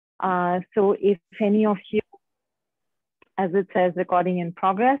So if any of you, as it says, recording in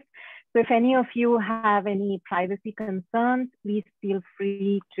progress. So if any of you have any privacy concerns, please feel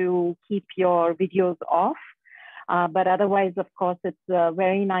free to keep your videos off. But otherwise, of course, it's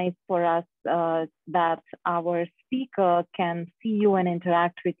very nice for us that our speaker can see you and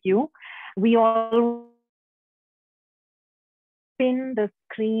interact with you. We all pin the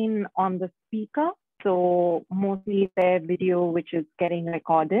screen on the speaker, so mostly their video, which is getting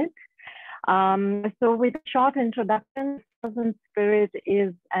recorded. So with a short introduction, Thousand Spirit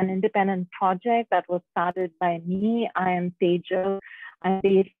is an independent project that was started by me. I am Tejal. I'm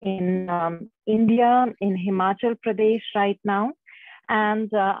based in India, in Himachal Pradesh right now. And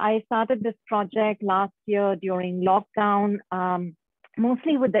I started this project last year during lockdown,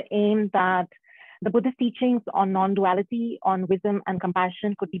 mostly with the aim that the Buddhist teachings on non-duality, on wisdom and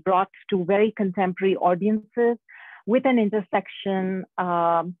compassion could be brought to very contemporary audiences with an intersection,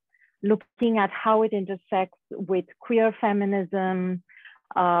 looking at how it intersects with queer feminism,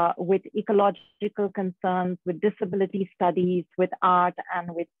 with ecological concerns, with disability studies, with art,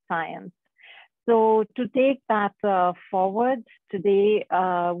 and with science. So to take that forward, today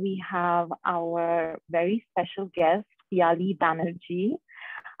we have our very special guest, Piyali Banerjie,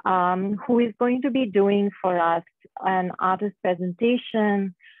 who is going to be doing for us an artist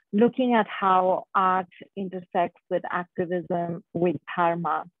presentation, looking at how art intersects with activism, with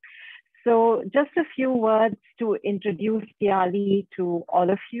Dharma. So just a few words to introduce Piyali to all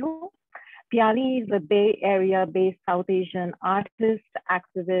of you. Piyali is a Bay Area-based South Asian artist,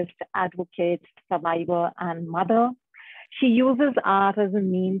 activist, advocate, survivor, and mother. She uses art as a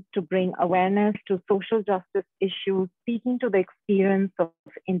means to bring awareness to social justice issues, speaking to the experience of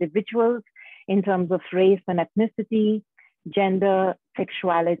individuals in terms of race and ethnicity, gender,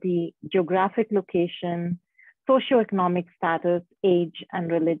 sexuality, geographic location, socioeconomic status, age,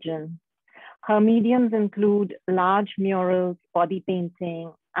 and religion. Her mediums include large murals, body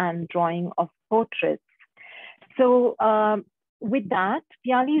painting, and drawing of portraits. So with that,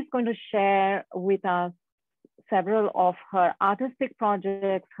 Piyali is going to share with us several of her artistic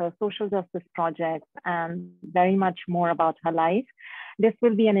projects, her social justice projects, and very much more about her life. This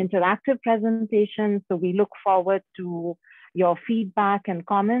will be an interactive presentation, so we look forward to your feedback and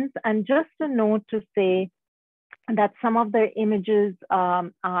comments. And just a note to say that some of the images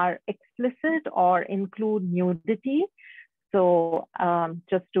are explicit or include nudity. So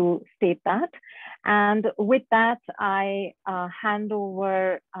just to state that. And with that, I hand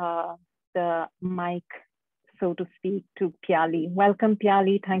over the mic, so to speak, to Piyali. Welcome,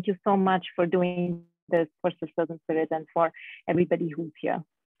 Piyali. Thank you so much for doing this for Sisters in Spirit and for everybody who's here.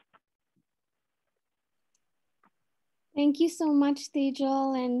 Thank you so much,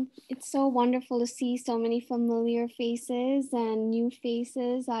 Tejal, and it's so wonderful to see so many familiar faces and new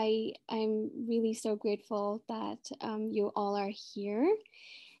faces. I'm really so grateful that you all are here.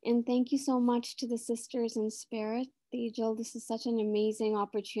 And thank you so much to the Sisters in Spirit. Tejal, this is such an amazing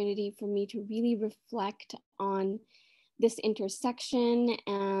opportunity for me to really reflect on this intersection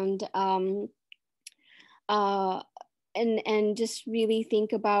and just really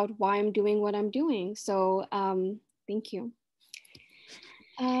think about why I'm doing what I'm doing. So thank you.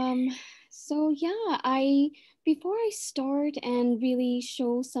 So yeah, before I start and really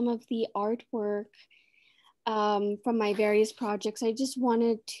show some of the artwork from my various projects, I just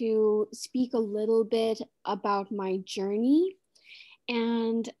wanted to speak a little bit about my journey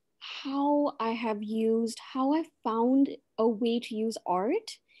and how I found a way to use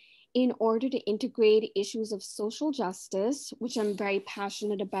art in order to integrate issues of social justice, which I'm very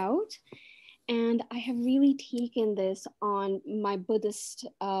passionate about. And I have really taken this on my Buddhist,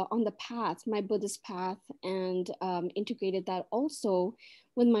 my Buddhist path, and integrated that also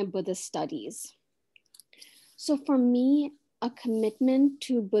with my Buddhist studies. So for me, a commitment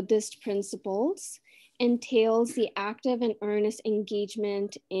to Buddhist principles entails the active and earnest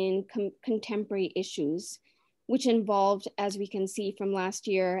engagement in contemporary issues, which involved, as we can see from last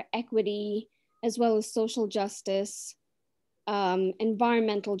year, equity, as well as social justice,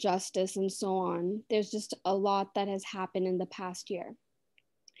 environmental justice, and so on. There's just a lot that has happened in the past year.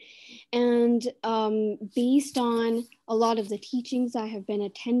 And based on a lot of the teachings I have been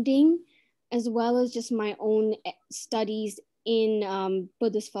attending, as well as just my own studies in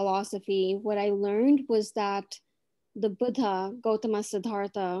Buddhist philosophy, what I learned was that the Buddha, Gautama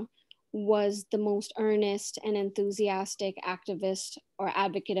Siddhartha, was the most earnest and enthusiastic activist or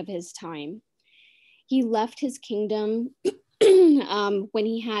advocate of his time. He left his kingdom when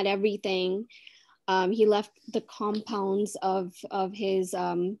he had everything. He left the compounds of his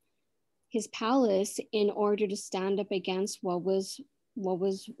palace in order to stand up against what was what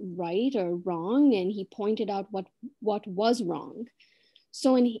was right or wrong, and he pointed out what was wrong.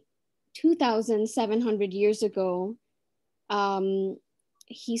 So in 2,700 years ago,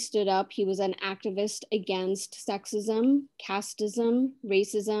 he stood up. He was an activist against sexism, casteism,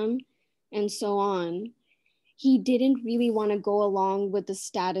 racism, and so on. He didn't really want to go along with the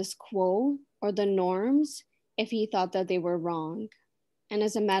status quo or the norms if he thought that they were wrong. And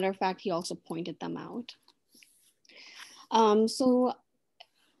as a matter of fact, he also pointed them out. So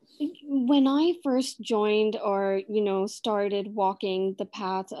when I first joined or, started walking the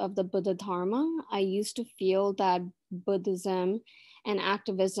path of the Buddha Dharma, I used to feel that Buddhism and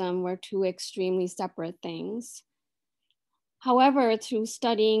activism were two extremely separate things. However, through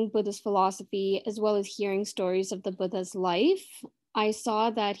studying Buddhist philosophy, as well as hearing stories of the Buddha's life, I saw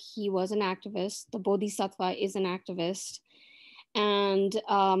that he was an activist. The Bodhisattva is an activist. And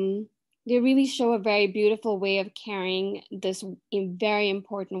they really show a very beautiful way of carrying this very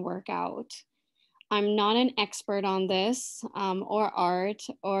important work out. I'm not an expert on this or art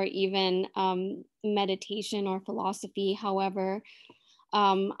or even meditation or philosophy. However,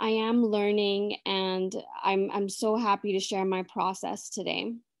 I am learning, and I'm so happy to share my process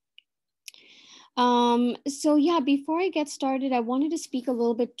today. So yeah, before I get started, I wanted to speak a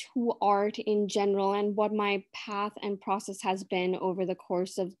little bit to art in general and what my path and process has been over the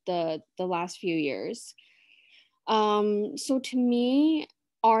course of the last few years. So to me,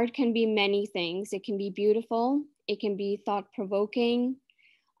 art can be many things. It can be beautiful, it can be thought-provoking,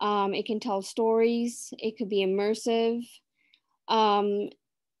 it can tell stories, it could be immersive.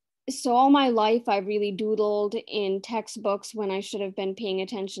 So all my life, I've really doodled in textbooks when I should have been paying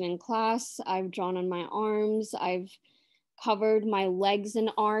attention in class. I've drawn on my arms. I've covered my legs in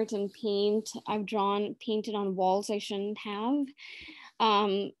art and paint. I've painted on walls I shouldn't have.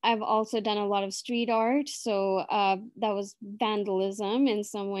 I've also done a lot of street art. So that was vandalism in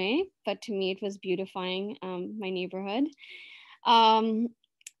some way, but to me, it was beautifying my neighborhood.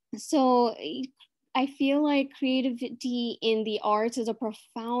 So I feel like creativity in the arts is a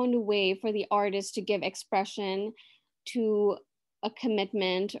profound way for the artist to give expression to a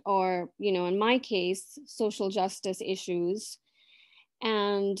commitment or, in my case, social justice issues,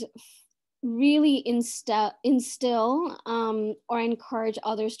 and really instill or encourage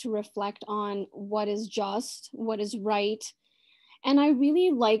others to reflect on what is just, what is right. And I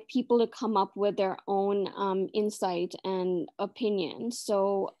really like people to come up with their own insight and opinion.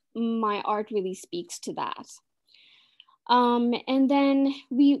 So my art really speaks to that. And then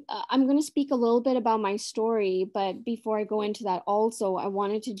I'm going to speak a little bit about my story, but before I go into that also, I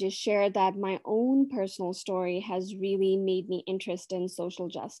wanted to just share that my own personal story has really made me interested in social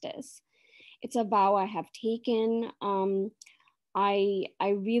justice. It's a vow I have taken. I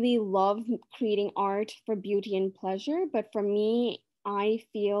really love creating art for beauty and pleasure, but for me, I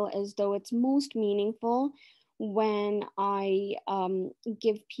feel as though it's most meaningful when I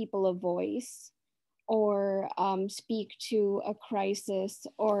give people a voice or speak to a crisis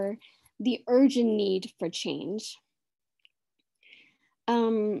or the urgent need for change.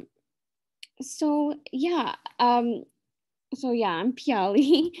 So yeah, I'm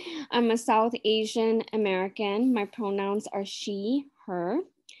Piyali. I'm a South Asian American. My pronouns are she, her.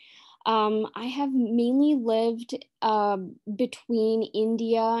 I have mainly lived between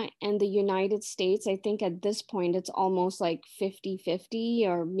India and the United States. I think at this point it's almost like 50-50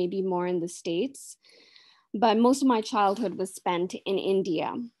 or maybe more in the States. But most of my childhood was spent in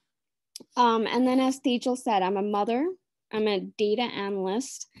India. And then as Tejal said, I'm a mother, I'm a data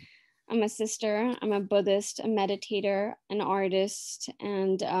analyst, I'm a sister, I'm a Buddhist, a meditator, an artist,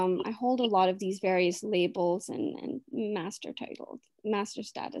 and I hold a lot of these various labels and master titles, master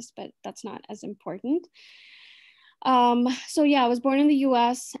status, but that's not as important. So yeah, I was born in the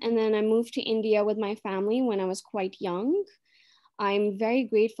US and then I moved to India with my family when I was quite young. I'm very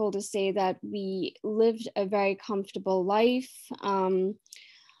grateful to say that we lived a very comfortable life.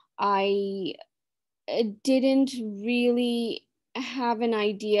 I didn't really have an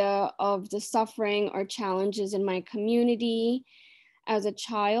idea of the suffering or challenges in my community as a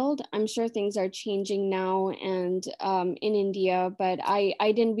child. I'm sure things are changing now and in India, but I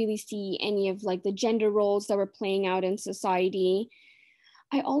didn't really see any of like the gender roles that were playing out in society.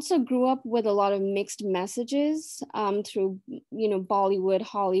 I also grew up with a lot of mixed messages through, Bollywood,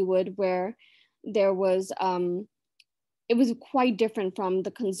 Hollywood, where there was, it was quite different from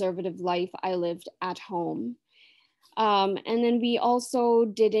the conservative life I lived at home. And then we also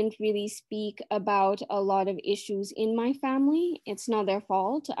didn't really speak about a lot of issues in my family. It's not their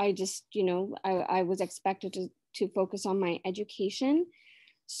fault. I just, I was expected to focus on my education.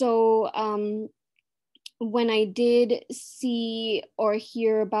 So when I did see or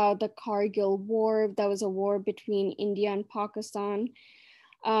hear about the Kargil War, that was a war between India and Pakistan,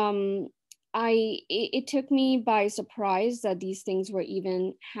 it took me by surprise that these things were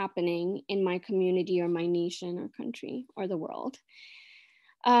even happening in my community or my nation or country or the world.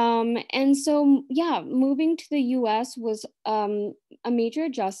 And so, yeah, moving to the US was a major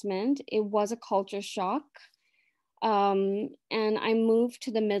adjustment. It was a culture shock. And I moved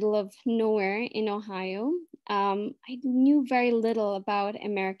to the middle of nowhere in Ohio. I knew very little about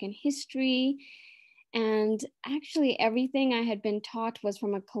American history. And actually, everything I had been taught was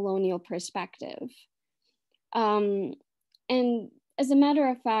from a colonial perspective. And as a matter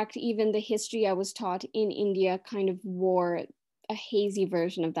of fact, even the history I was taught in India kind of wore a hazy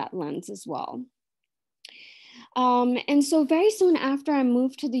version of that lens as well. And so very soon after I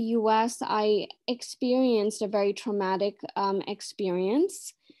moved to the US, I experienced a very traumatic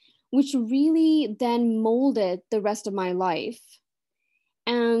experience, which really then molded the rest of my life.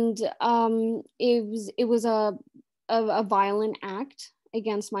 And it was a violent act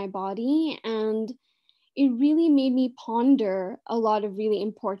against my body, and it really made me ponder a lot of really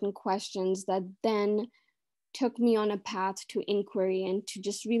important questions that then took me on a path to inquiry and to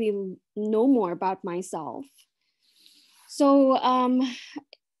just really know more about myself. So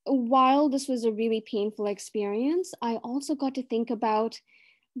while this was a really painful experience, I also got to think about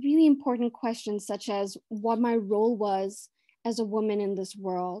really important questions such as what my role was as a woman in this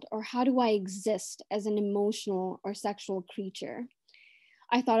world, or how do I exist as an emotional or sexual creature?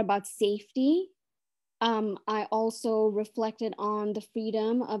 I thought about safety. I also reflected on the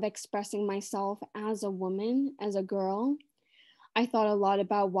freedom of expressing myself as a woman, as a girl. I thought a lot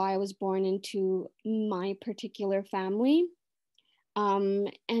about why I was born into my particular family.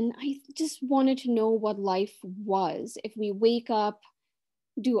 And I just wanted to know what life was. If we wake up,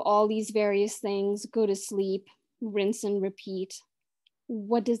 do all these various things, go to sleep, rinse and repeat,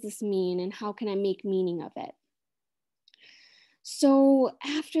 what does this mean and how can I make meaning of it? So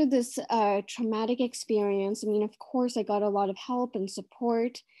after this traumatic experience, I mean, of course, I got a lot of help and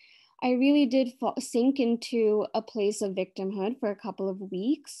support. I really did sink into a place of victimhood for a couple of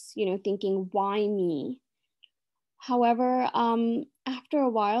weeks, you know, thinking, why me? However, after a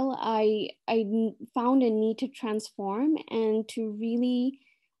while, I found a need to transform and to really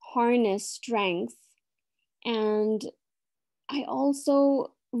harness strength. And I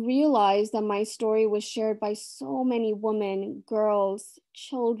also realized that my story was shared by so many women, girls,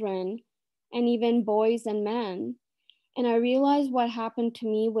 children, and even boys and men. And I realized what happened to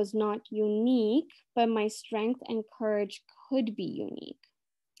me was not unique, but my strength and courage could be unique.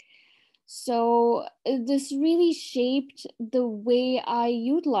 So this really shaped the way I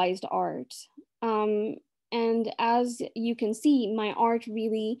utilized art. And as you can see, my art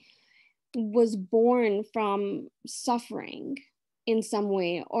really was born from suffering in some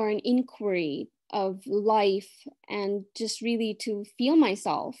way, or an inquiry of life, and just really to feel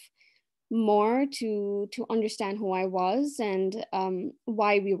myself more, to understand who I was and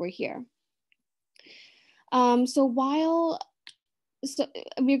why we were here. So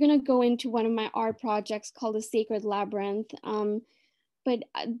we're going to go into one of my art projects called the Sacred Labyrinth. But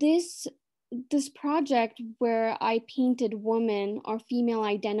this project where I painted women or female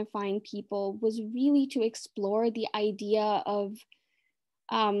identifying people was really to explore the idea of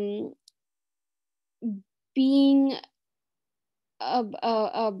being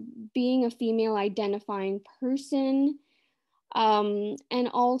a female identifying person, and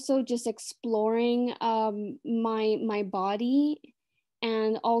also just exploring my body,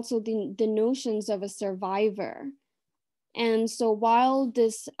 and also the notions of a survivor. And so while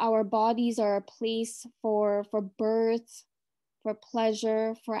our bodies are a place for birth, for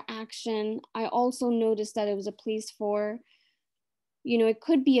pleasure, for action, I also noticed that it was a place for, you know, it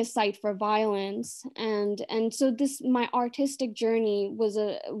could be a site for violence. And so my artistic journey was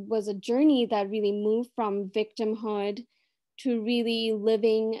a journey that really moved from victimhood to really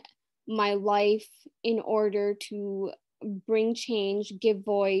living my life in order to bring change, give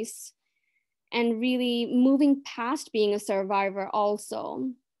voice, and really moving past being a survivor also.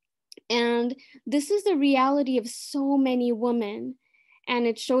 And this is the reality of so many women, and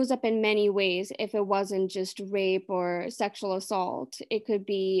it shows up in many ways. If it wasn't just rape or sexual assault, it could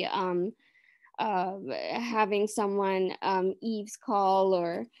be having someone eaves call,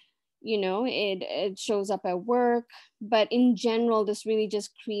 or, you know, it shows up at work. But in general, this really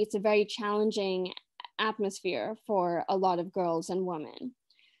just creates a very challenging atmosphere for a lot of girls and women.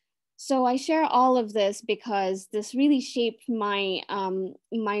 So I share all of this because this really shaped my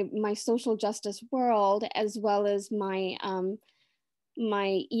my social justice world, as well as my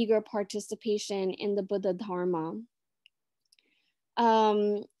my eager participation in the Buddha Dharma.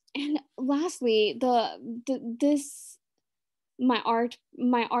 And lastly,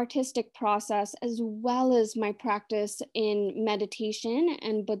 my artistic process, as well as my practice in meditation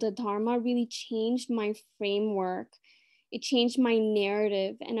and Buddha Dharma, really changed my framework. It changed my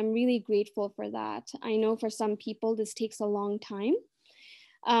narrative, and I'm really grateful for that. I know for some people this takes a long time,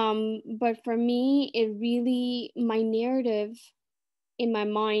 but for me, my narrative in my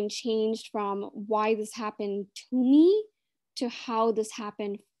mind changed from why this happened to me to how this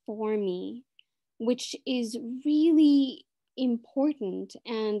happened for me, which is really important,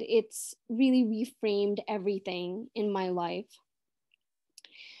 and it's really reframed everything in my life.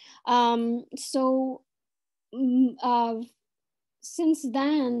 So since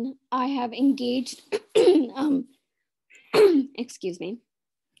then, I have engaged, excuse me,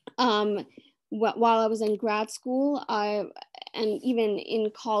 while I was in grad school, and even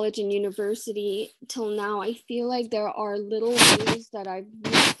in college and university till now, I feel like there are little ways that I've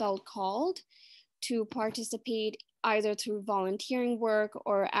really felt called to participate, either through volunteering work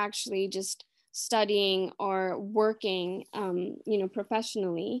or actually just studying or working,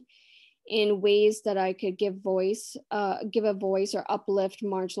 professionally, in ways that I could give a voice or uplift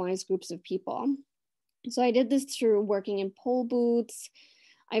marginalized groups of people. So I did this through working in poll booths.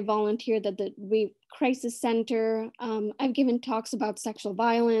 I volunteered at the Rape Crisis Center. I've given talks about sexual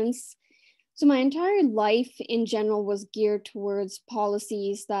violence. So my entire life in general was geared towards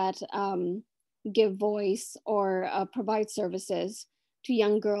policies that give voice or provide services to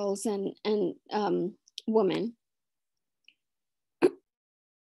young girls and women.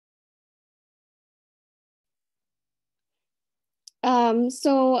 And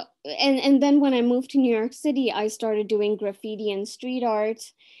then when I moved to New York City, I started doing graffiti and street art.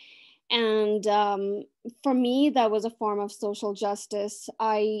 And for me, that was a form of social justice.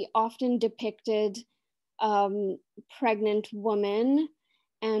 I often depicted pregnant women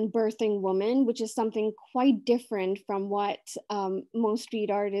and birthing women, which is something quite different from what most street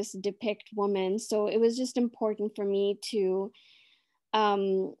artists depict women. So it was just important for me to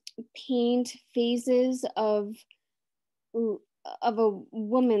paint phases of a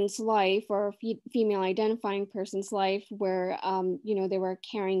woman's life or a female identifying person's life where, they were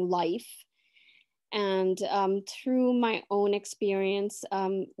carrying life. And through my own experience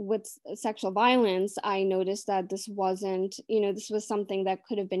with sexual violence, I noticed that this wasn't, this was something that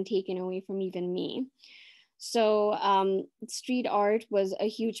could have been taken away from even me. So street art was a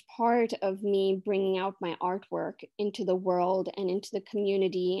huge part of me bringing out my artwork into the world and into the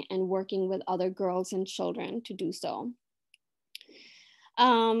community, and working with other girls and children to do so.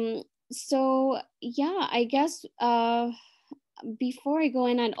 So yeah, I guess before I go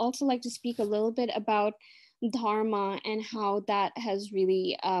in, I'd also like to speak a little bit about Dharma and how that has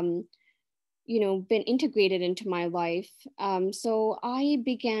really, been integrated into my life. So I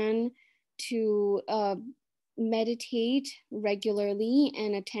began to meditate regularly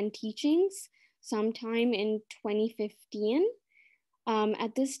and attend teachings sometime in 2015.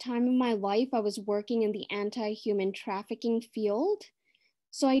 At this time in my life, I was working in the anti-human trafficking field.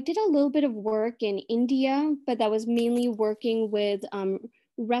 So I did a little bit of work in India, but that was mainly working with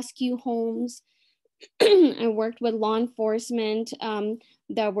rescue homes. I worked with law enforcement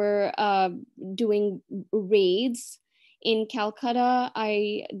that were doing raids in Calcutta.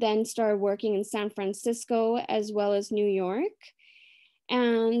 I then started working in San Francisco as well as New York.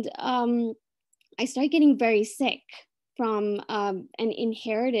 And I started getting very sick from an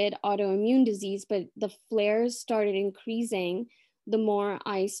inherited autoimmune disease, but the flares started increasing the more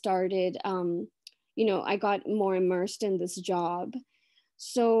I started, I got more immersed in this job.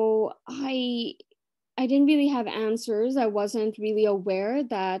 So I didn't really have answers. I wasn't really aware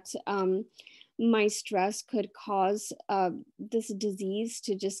that my stress could cause this disease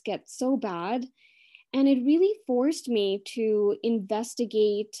to just get so bad. And it really forced me to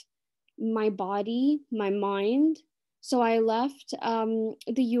investigate my body, my mind. So I left the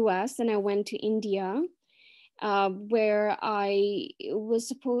US and I went to India. Where I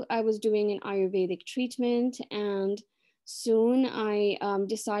was doing an Ayurvedic treatment, and soon I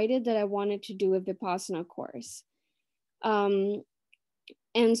decided that I wanted to do a Vipassana course. And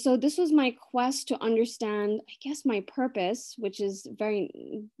so this was my quest to understand, I guess, my purpose, which is very,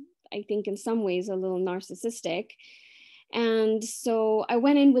 I think in some ways a little narcissistic. And so I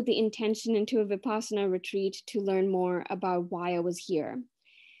went in with the intention into a Vipassana retreat to learn more about why I was here.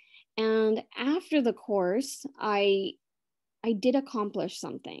 And after the course, I did accomplish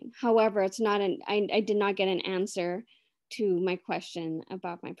something. However, I did not get an answer to my question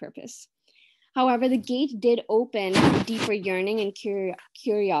about my purpose. However, the gate did open to deeper yearning and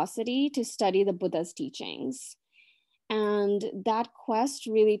curiosity to study the Buddha's teachings. And that quest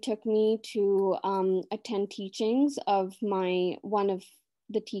really took me to attend teachings of one of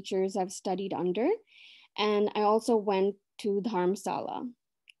the teachers I've studied under. And I also went to Dharmsala,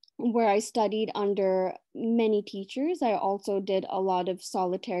 where I studied under many teachers. I also did a lot of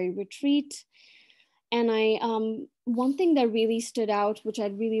solitary retreat. And one thing that really stood out, which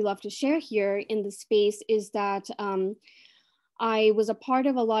I'd really love to share here in the space, is that I was a part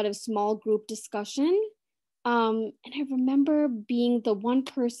of a lot of small group discussion. And I remember being the one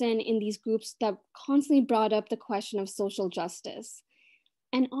person in these groups that constantly brought up the question of social justice.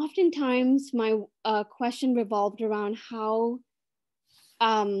 And oftentimes my question revolved around how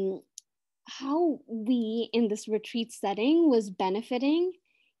we in this retreat setting was benefiting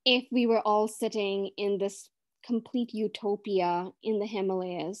if we were all sitting in this complete utopia in the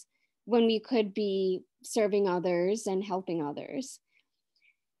Himalayas when we could be serving others and helping others.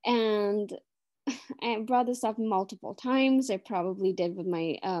 And I brought this up multiple times. I probably did with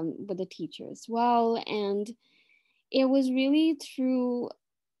my with the teacher as well. And it was really through,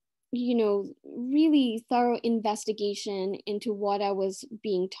 really thorough investigation into what I was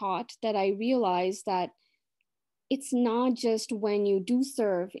being taught that I realized that it's not just when you do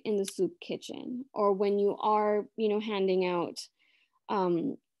serve in the soup kitchen or when you are, handing out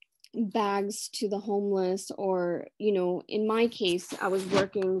bags to the homeless, or, in my case, I was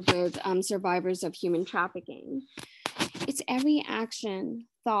working with survivors of human trafficking. It's every action,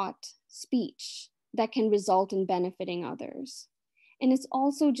 thought, speech that can result in benefiting others. And it's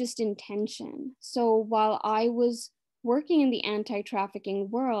also just intention. So while I was working in the anti-trafficking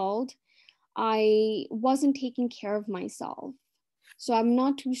world, I wasn't taking care of myself. So I'm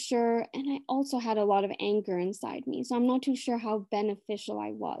not too sure, and I also had a lot of anger inside me. So I'm not too sure how beneficial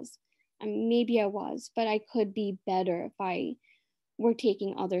I was. Maybe I was, but I could be better if I were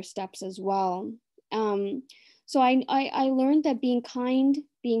taking other steps as well. So I learned that being kind,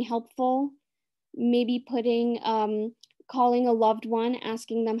 being helpful, maybe calling a loved one,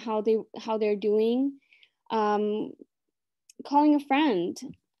 asking them how they're doing, calling a friend,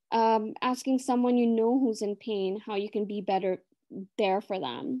 asking someone who's in pain how you can be better there for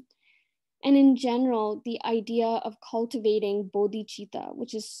them. And in general, the idea of cultivating bodhicitta,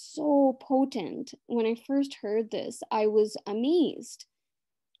 which is so potent. When I first heard this, I was amazed.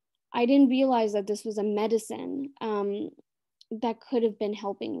 I didn't realize that this was a medicine that could have been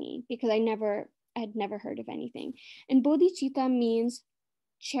helping me, because I had never heard of anything. And bodhicitta means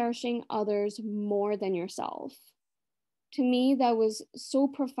cherishing others more than yourself. To me, that was so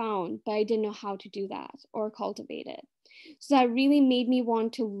profound, but I didn't know how to do that or cultivate it. So that really made me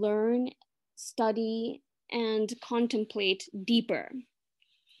want to learn, study, and contemplate deeper.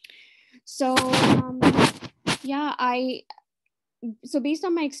 So so based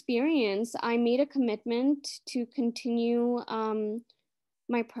on my experience, I made a commitment to continue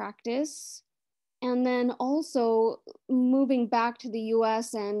my practice. And then also moving back to the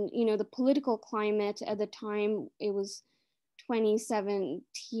US, and the political climate at the time, it was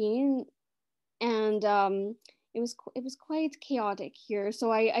 2017, and it was quite chaotic here.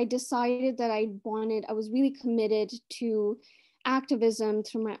 So I decided that I was really committed to activism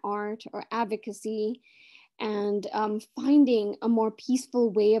through my art or advocacy, and finding a more peaceful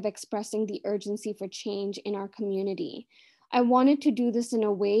way of expressing the urgency for change in our community. I wanted to do this in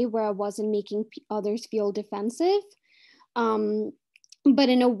a way where I wasn't making others feel defensive, but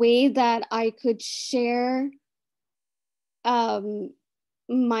in a way that I could share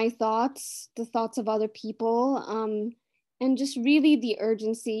my thoughts, the thoughts of other people, and just really the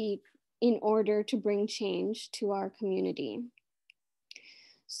urgency in order to bring change to our community.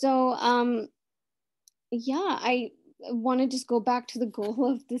 So I want to just go back to the goal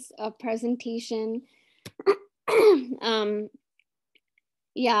of this presentation. I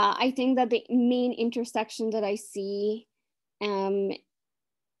think that the main intersection that I see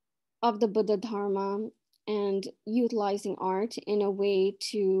of the Buddha Dharma and utilizing art in a way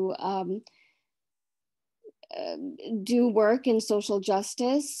to do work in social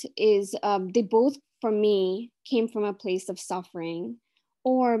justice is they both, for me, came from a place of suffering,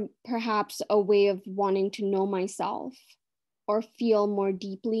 or perhaps a way of wanting to know myself or feel more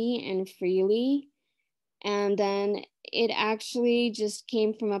deeply and freely. And then it actually just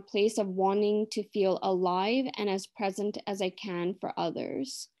came from a place of wanting to feel alive and as present as I can for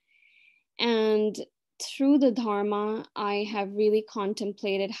others. And through the Dharma, I have really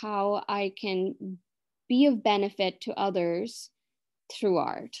contemplated how I can be of benefit to others through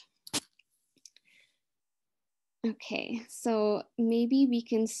art. Okay, so maybe we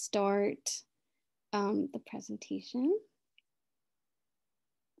can start the presentation.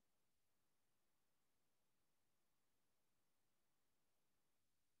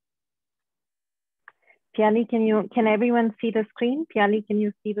 Piyali, can everyone see the screen? Piyali, can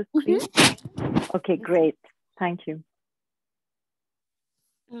you see the screen? Mm-hmm. Okay, great. Thank you.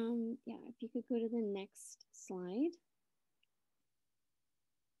 Yeah, if you could go to the next slide.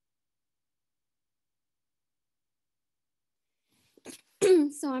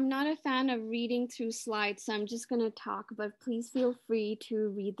 So I'm not a fan of reading through slides, so I'm just going to talk, but please feel free to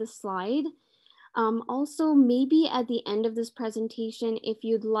read the slide. Also, maybe at the end of this presentation, if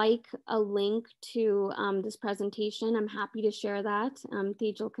you'd like a link to this presentation, I'm happy to share that.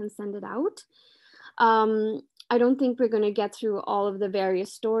 Tejal can send it out. I don't think we're going to get through all of the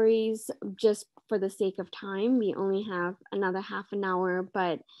various stories just for the sake of time. We only have another half an hour,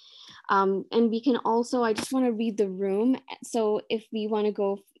 but and we can also, I just want to read the room. So if we want to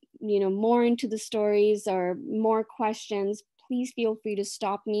go, more into the stories or more questions, please feel free to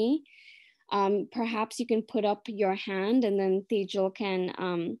stop me. Perhaps you can put up your hand and then Tejal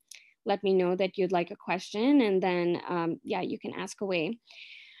can let me know that you'd like a question, and then yeah, you can ask away.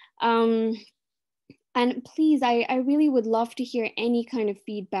 And please, I really would love to hear any kind of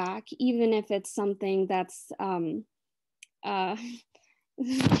feedback, even if it's something that's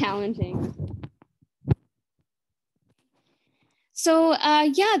challenging. So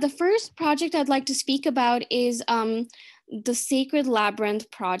yeah, the first project I'd like to speak about is the Sacred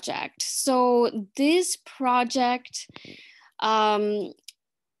Labyrinth project. So this project was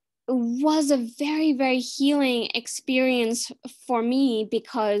a very, very healing experience for me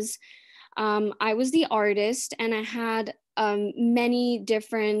because I was the artist and I had many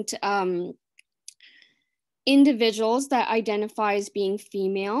different individuals that identify as being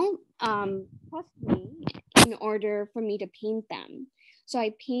female trust me in order for me to paint them. So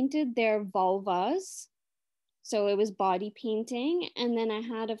I painted their vulvas. So it was body painting. And then I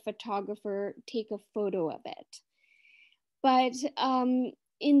had a photographer take a photo of it. But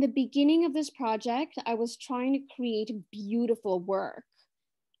in the beginning of this project, I was trying to create beautiful work.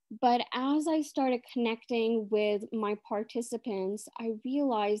 But as I started connecting with my participants, I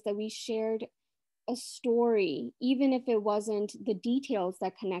realized that we shared a story, even if it wasn't the details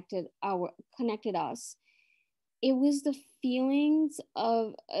that connected us. It was the feeling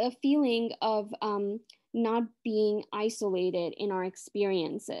of not being isolated in our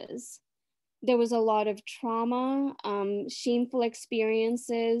experiences. There was a lot of trauma, shameful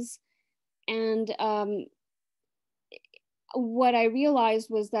experiences, and what I realized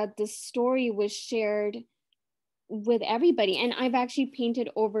was that the story was shared with everybody. And I've actually painted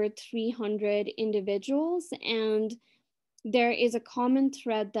over 300 individuals, and there is a common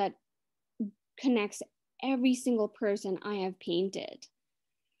thread that connects every single person I have painted.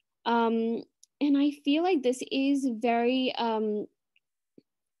 And I feel like this is very,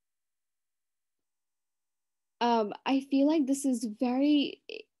 I feel like this is very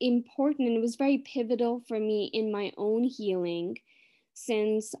important, and it was very pivotal for me in my own healing.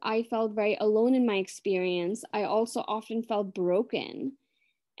 Since I felt very alone in my experience, I also often felt broken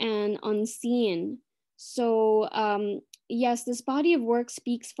and unseen. So yes, this body of work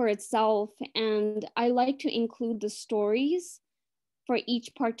speaks for itself, and I like to include the stories for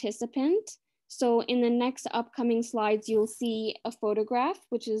each participant. So in the next upcoming slides, you'll see a photograph,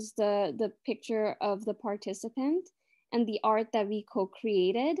 which is the picture of the participant and the art that we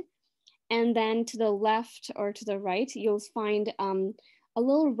co-created. And then to the left or to the right, you'll find a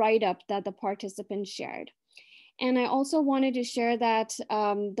little write-up that the participants shared. And I also wanted to share that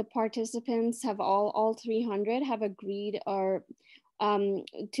the participants have all 300 have agreed or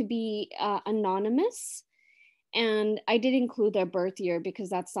to be anonymous. And I did include their birth year because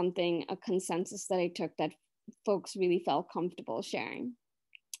that's something, a consensus that I took that folks really felt comfortable sharing.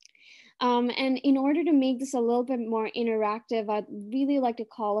 And in order to make this a little bit more interactive, I'd really like to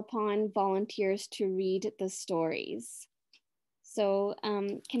call upon volunteers to read the stories. So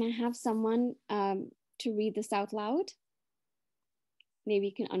can I have someone to read this out loud? Maybe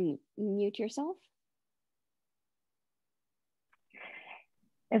you can unmute yourself.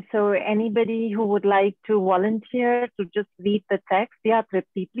 And so anybody who would like to volunteer to just read the text, yeah,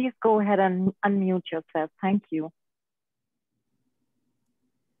 Tripti, please go ahead and unmute yourself. Thank you.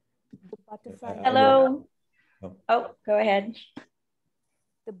 Hello. Oh, go ahead.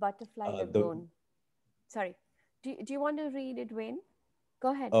 The Butterfly Lagoon. Sorry. Do you want to read it, Wayne?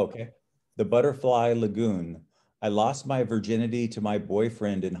 Go ahead. Okay. The Butterfly Lagoon. I lost my virginity to my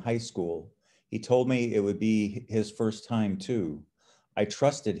boyfriend in high school. He told me it would be his first time too. I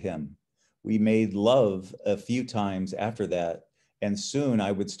trusted him. We made love a few times after that, and soon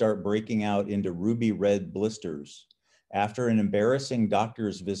I would start breaking out into ruby red blisters. After an embarrassing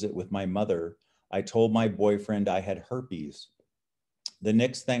doctor's visit with my mother, I told my boyfriend I had herpes. The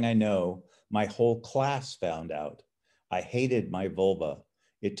next thing I know, my whole class found out. I hated my vulva.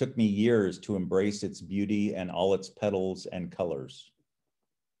 It took me years to embrace its beauty and all its petals and colors.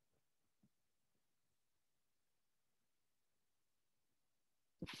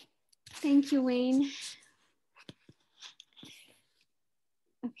 Thank you, Wayne.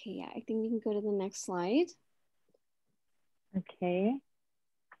 Okay, yeah, I think we can go to the next slide. Okay.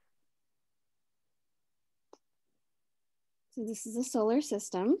 So this is a solar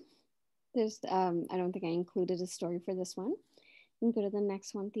system. There's, I don't think I included a story for this one. We can go to the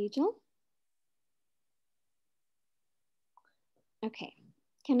next one, Tejal. Okay,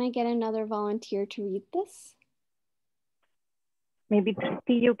 can I get another volunteer to read this? Maybe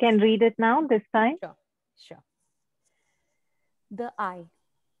Tripti, you can read it now this time. Sure, sure. The I.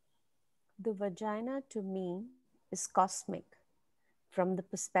 The vagina to me is cosmic from the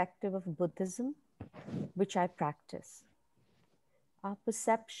perspective of Buddhism, which I practice. Our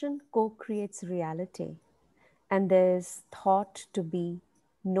perception co-creates reality, and there's thought to be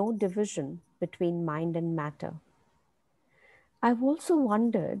no division between mind and matter. I've also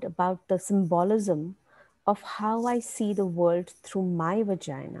wondered about the symbolism of how I see the world through my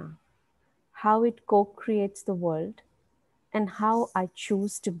vagina, how it co-creates the world, and how I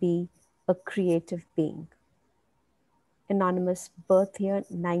choose to be a creative being. Anonymous, birth year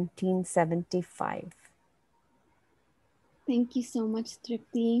 1975. Thank you so much,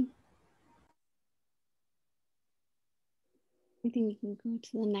 Tripti. I think we can go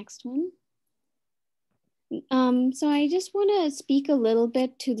to the next one. So I just want to speak a little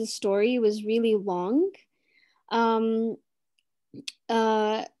bit to the story. It was really long.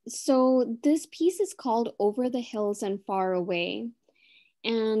 So this piece is called Over the Hills and Far Away.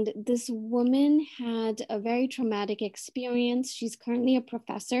 And this woman had a very traumatic experience. She's currently a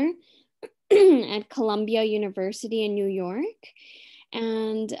professor at Columbia University in New York.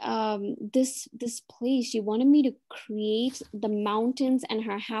 And this place, she wanted me to create the mountains and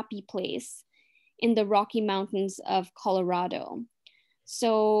her happy place in the Rocky Mountains of Colorado.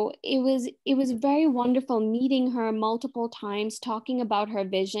 So it was very wonderful meeting her multiple times, talking about her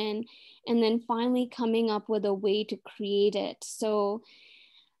vision, and then finally coming up with a way to create it. So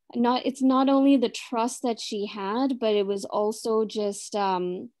it's not only the trust that she had, but it was also just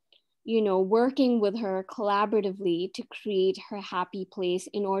working with her collaboratively to create her happy place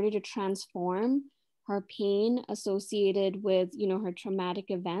in order to transform her pain associated with her traumatic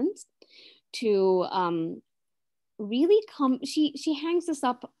events to really she hangs this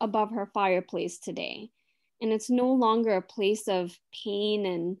up above her fireplace today, and it's no longer a place of pain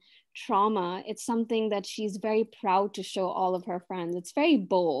and trauma. It's something that she's very proud to show all of her friends. It's very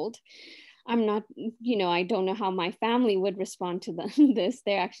bold. I'm not, I don't know how my family would respond to this.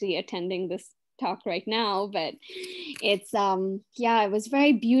 They're actually attending this talk right now, but it's it was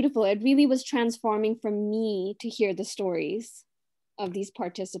very beautiful. It really was transforming for me to hear the stories of these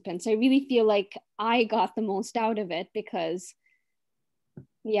participants. I really feel like I got the most out of it because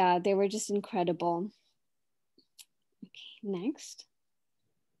they were just incredible. Okay, next.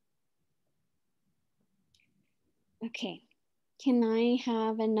 Okay, can I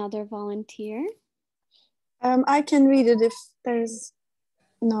have another volunteer? I can read it if there's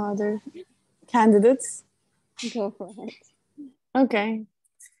no other candidates. Go for it. Okay.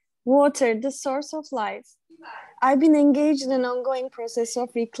 Water, the source of life. I've been engaged in an ongoing process of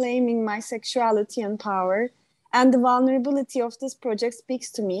reclaiming my sexuality and power, and the vulnerability of this project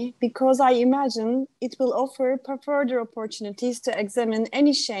speaks to me because I imagine it will offer further opportunities to examine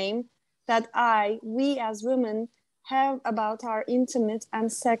any shame that we as women have about our intimate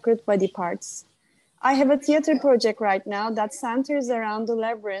and sacred body parts. I have a theater project right now that centers around the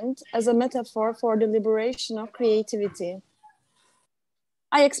labyrinth as a metaphor for the liberation of creativity.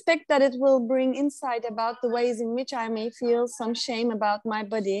 I expect that it will bring insight about the ways in which I may feel some shame about my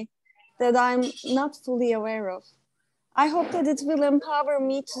body that I'm not fully aware of. I hope that it will empower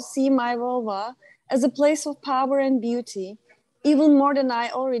me to see my vulva as a place of power and beauty, even more than I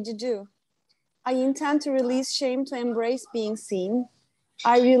already do. I intend to release shame to embrace being seen.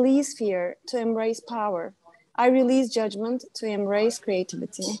 I release fear to embrace power. I release judgment to embrace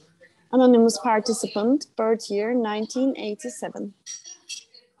creativity. Anonymous participant, birth year 1987.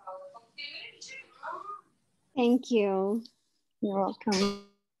 Thank you. You're welcome.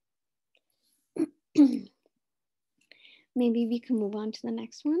 Maybe we can move on to the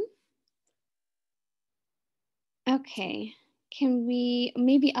next one. Okay,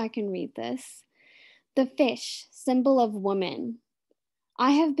 maybe I can read this. The fish, symbol of woman.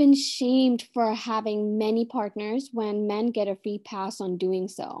 I have been shamed for having many partners when men get a free pass on doing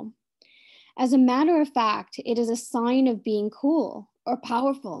so. As a matter of fact, it is a sign of being cool or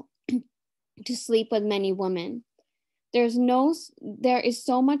powerful to sleep with many women. There is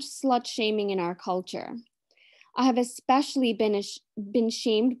so much slut shaming in our culture. I have especially been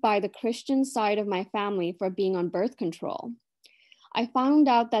shamed by the Christian side of my family for being on birth control. I found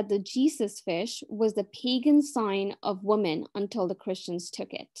out that the Jesus fish was the pagan sign of woman until the Christians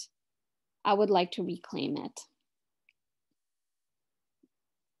took it. I would like to reclaim it.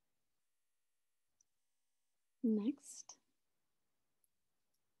 Next.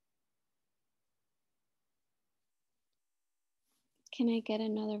 Can I get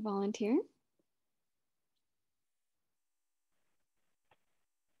another volunteer?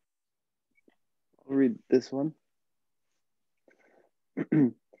 I'll read this one.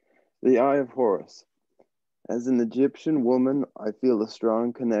 The Eye of Horus. As an Egyptian woman, I feel a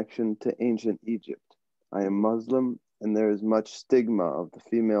strong connection to ancient Egypt. I am Muslim, and there is much stigma of the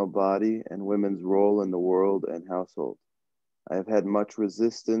female body and women's role in the world and household. I have had much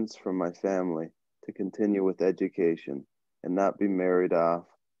resistance from my family to continue with education and not be married off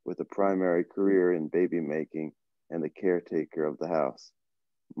with a primary career in baby making and the caretaker of the house.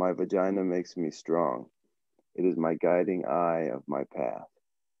 My vagina makes me strong. It is my guiding eye of my path.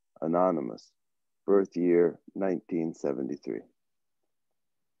 Anonymous, birth year 1973.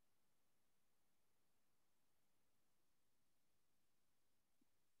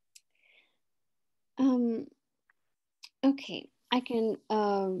 Okay, I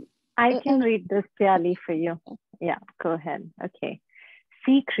can read this, Piyali, for you. Yeah, go ahead. Okay.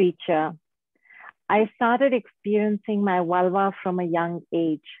 Sea creature. I started experiencing my vulva from a young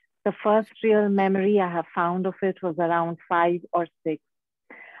age. The first real memory I have found of it was around 5 or 6.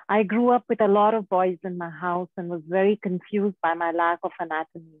 I grew up with a lot of boys in my house and was very confused by my lack of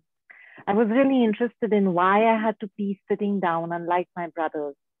anatomy. I was really interested in why I had to pee sitting down, unlike my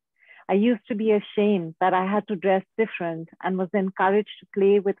brothers. I used to be ashamed that I had to dress different and was encouraged to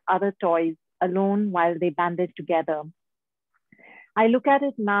play with other toys alone while they banded together. I look at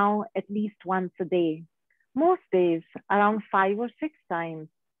it now at least once a day, most days around 5 or 6 times.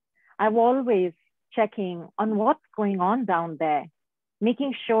 I'm always checking on what's going on down there,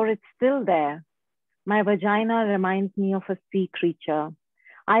 making sure it's still there. My vagina reminds me of a sea creature.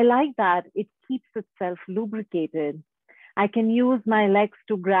 I like that it keeps itself lubricated. I can use my legs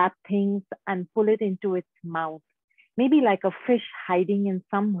to grab things and pull it into its mouth, maybe like a fish hiding in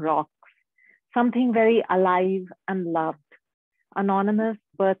some rocks, something very alive and loved. Anonymous,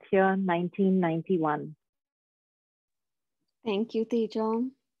 birth year 1991. Thank you, Tejal.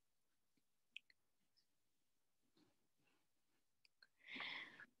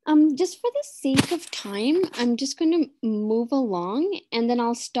 Just for the sake of time, I'm just going to move along and then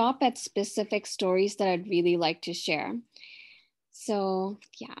I'll stop at specific stories that I'd really like to share. So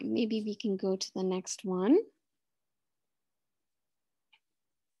yeah, maybe we can go to the next one.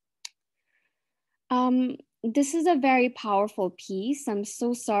 This is a very powerful piece. I'm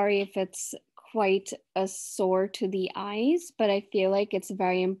so sorry if it's quite a sore to the eyes, but I feel like it's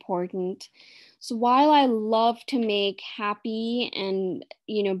very important. So while I love to make happy and,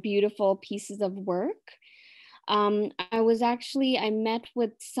 beautiful pieces of work, I met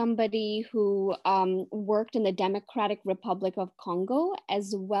with somebody who worked in the Democratic Republic of Congo,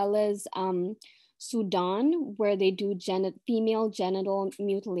 as well as Sudan, where they do female genital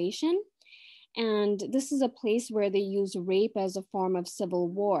mutilation. And this is a place where they use rape as a form of civil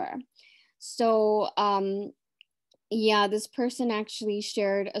war. So yeah, this person actually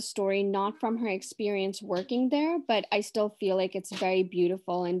shared a story not from her experience working there, but I still feel like it's very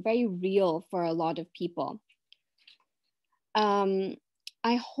beautiful and very real for a lot of people.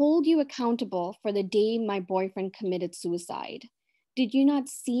 I hold you accountable for the day my boyfriend committed suicide. Did you not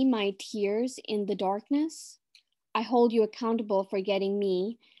see my tears in the darkness? I hold you accountable for getting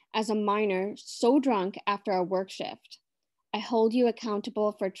me, as a minor, so drunk after a work shift. I hold you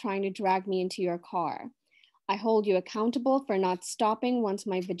accountable for trying to drag me into your car. I hold you accountable for not stopping once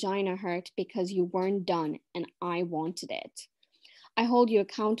my vagina hurt because you weren't done and I wanted it. I hold you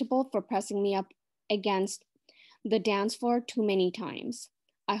accountable for pressing me up against the dance floor too many times.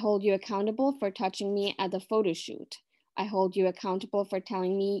 I hold you accountable for touching me at the photo shoot. I hold you accountable for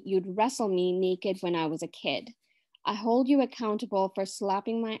telling me you'd wrestle me naked when I was a kid. I hold you accountable for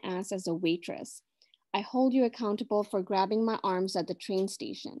slapping my ass as a waitress. I hold you accountable for grabbing my arms at the train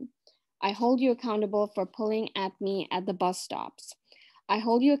station. I hold you accountable for pulling at me at the bus stops. I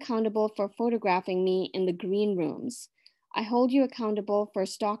hold you accountable for photographing me in the green rooms. I hold you accountable for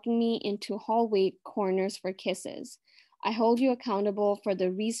stalking me into hallway corners for kisses. I hold you accountable for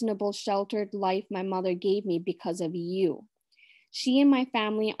the reasonable, sheltered life my mother gave me because of you. She and my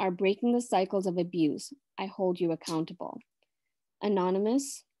family are breaking the cycles of abuse. I hold you accountable.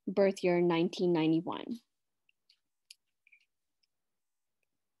 Anonymous, birth year 1991.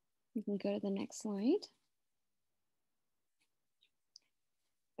 We can go to the next slide.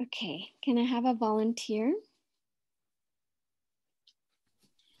 Okay, can I have a volunteer?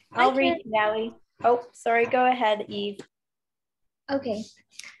 I'll read, Piyali. Oh, sorry, go ahead, Eve. Okay,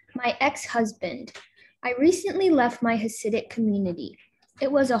 my ex-husband. I recently left my Hasidic community.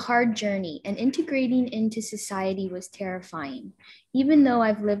 It was a hard journey, and integrating into society was terrifying, even though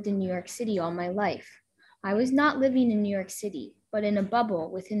I've lived in New York City all my life. I was not living in New York City, but in a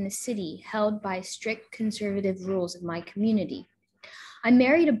bubble within the city held by strict conservative rules of my community. I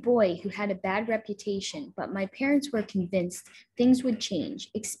married a boy who had a bad reputation, but my parents were convinced things would change,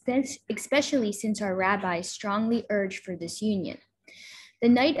 especially since our rabbis strongly urged for this union. The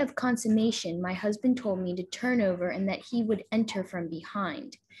night of consummation, my husband told me to turn over and that he would enter from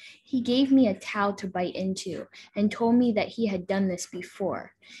behind. He gave me a towel to bite into and told me that he had done this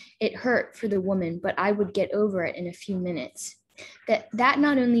before. It hurt for the woman, but I would get over it in a few minutes. That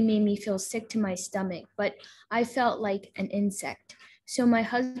not only made me feel sick to my stomach, but I felt like an insect. So my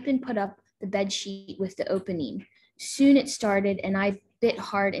husband put up the bed sheet with the opening. Soon it started and I bit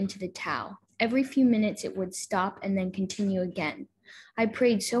hard into the towel. Every few minutes it would stop and then continue again. I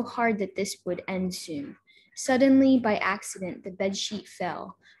prayed so hard that this would end soon. Suddenly, by accident, the bed sheet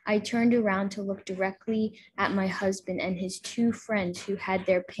fell. I turned around to look directly at my husband and his two friends who had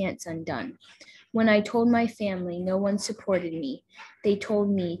their pants undone. When I told my family, no one supported me. They told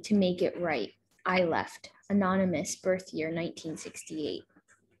me to make it right. I left. Anonymous, birth year 1968.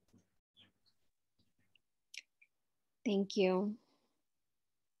 Thank you.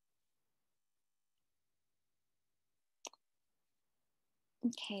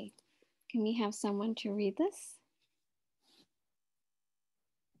 Okay, can we have someone to read this?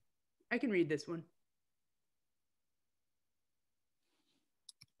 I can read this one.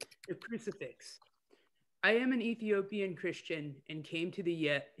 The crucifix. I am an Ethiopian Christian and came to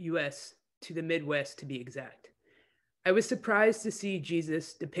the US, to the Midwest to be exact. I was surprised to see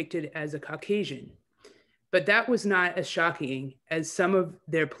Jesus depicted as a Caucasian, but that was not as shocking as some of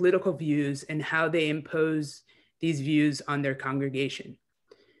their political views and how they impose these views on their congregation.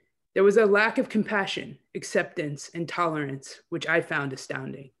 There was a lack of compassion, acceptance, and tolerance, which I found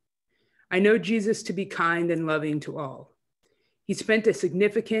astounding. I know Jesus to be kind and loving to all. He spent a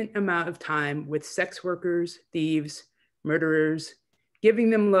significant amount of time with sex workers, thieves, murderers, giving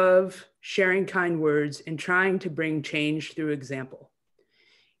them love, sharing kind words, and trying to bring change through example.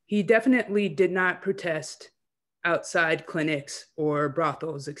 He definitely did not protest outside clinics or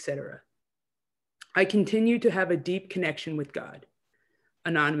brothels, etc. I continue to have a deep connection with God.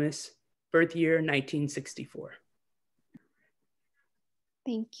 Anonymous, birth year 1964.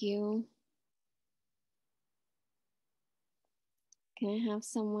 Thank you. Can I have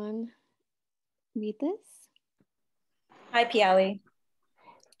someone read this? Hi, Piyali.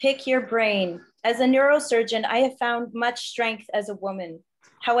 Pick your brain. As a neurosurgeon, I have found much strength as a woman.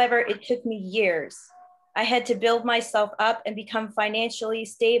 However, it took me years. I had to build myself up and become financially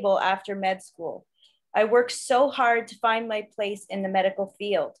stable after med school. I worked so hard to find my place in the medical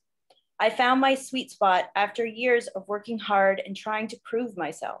field. I found my sweet spot after years of working hard and trying to prove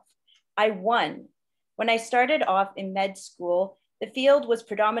myself. I won. When I started off in med school, the field was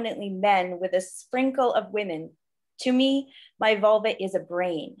predominantly men with a sprinkle of women. To me, my vulva is a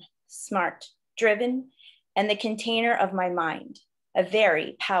brain, smart, driven, and the container of my mind, a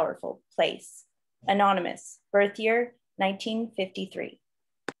very powerful place. Anonymous, birth year 1953.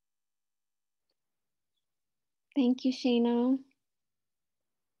 Thank you, Shana.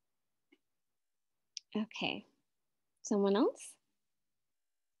 Okay, someone else?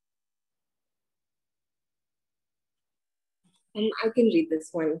 I can read this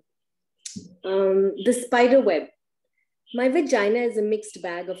one. The spider web. My vagina is a mixed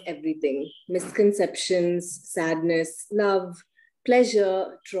bag of everything: misconceptions, sadness, love,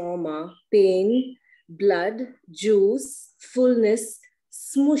 pleasure, trauma, pain, blood, juice, fullness,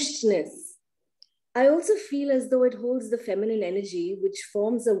 smooshness. I also feel as though it holds the feminine energy, which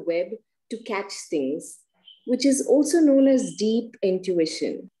forms a web to catch things, which is also known as deep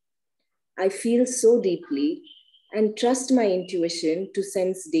intuition. I feel so deeply and trust my intuition to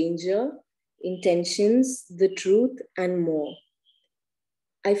sense danger, intentions, the truth, and more.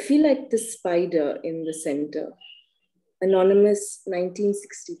 I feel like the spider in the center. Anonymous,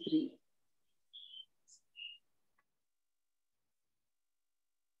 1963.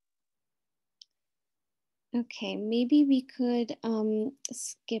 Okay, maybe we could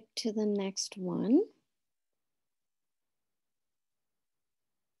skip to the next one.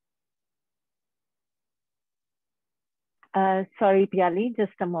 Sorry, Piyali,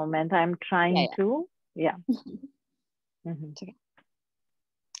 just a moment. I'm trying to, yeah. Okay.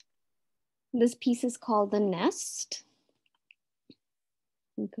 This piece is called The Nest.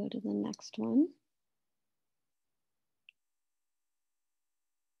 We go to the next one.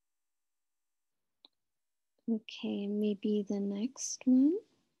 Okay, maybe the next one.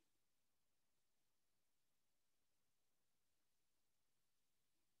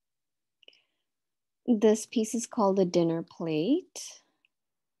 This piece is called The Dinner Plate.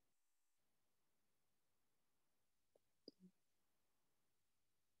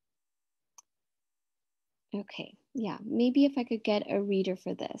 Okay, yeah, maybe if I could get a reader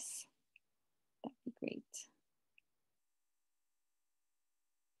for this, that'd be great.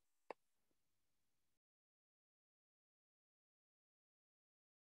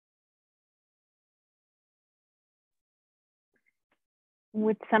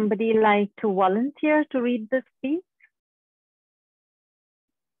 Would somebody like to volunteer to read this piece?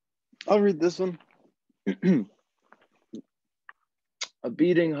 I'll read this one. A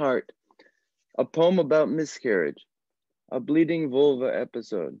beating heart, a poem about miscarriage, a bleeding vulva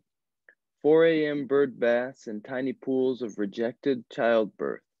episode, 4 a.m. bird baths and tiny pools of rejected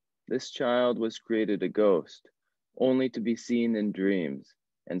childbirth. This child was created a ghost, only to be seen in dreams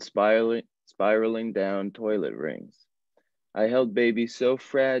and spiraling down toilet rings. I held baby so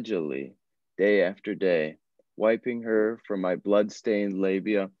fragilely, day after day, wiping her from my blood-stained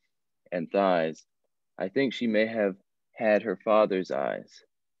labia and thighs. I think she may have had her father's eyes.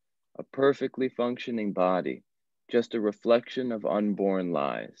 A perfectly functioning body, just a reflection of unborn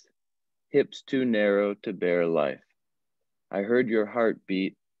lies. Hips too narrow to bear life. I heard your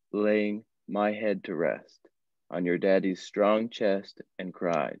heartbeat laying my head to rest on your daddy's strong chest and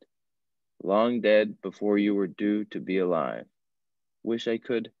cried, long dead before you were due to be alive. Wish I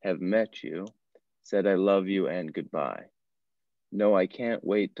could have met you, said I love you and goodbye. No, I can't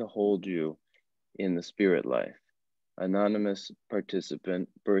wait to hold you in the spirit life. Anonymous participant,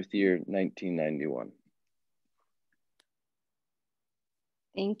 birth year 1991.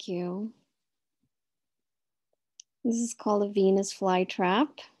 Thank you. This is called A Venus Flytrap.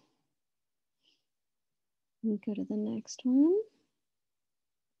 We go to the next one.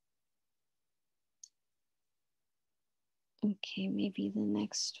 Okay, maybe the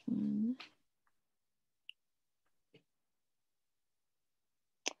next one.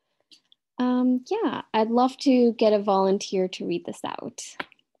 Yeah, I'd love to get a volunteer to read this out.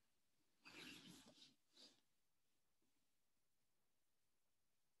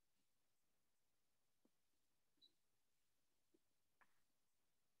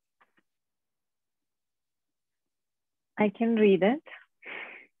 I can read it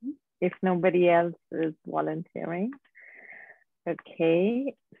if nobody else is volunteering.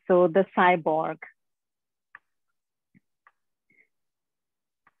 Okay, so the cyborg.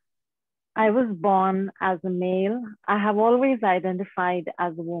 I was born as a male. I have always identified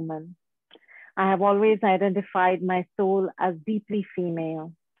as a woman. I have always identified my soul as deeply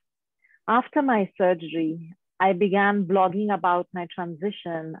female. After my surgery, I began blogging about my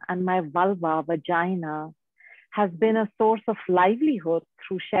transition, and my vulva, vagina, has been a source of livelihood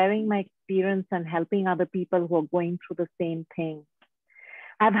through sharing my experience and helping other people who are going through the same thing.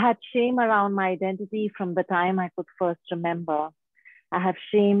 I've had shame around my identity from the time I could first remember. I have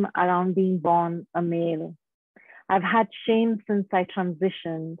shame around being born a male. I've had shame since I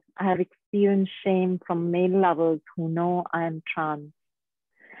transitioned. I have experienced shame from male lovers who know I am trans.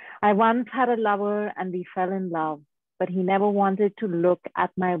 I once had a lover and we fell in love, but he never wanted to look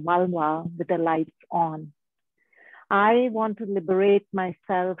at my vulva with the lights on. I want to liberate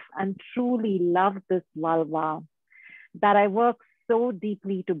myself and truly love this vulva that I work so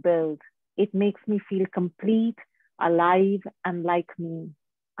deeply to build. It makes me feel complete, alive, and like me.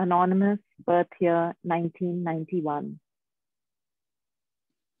 Anonymous, birth year 1991.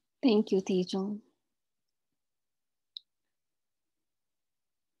 Thank you, Tejal.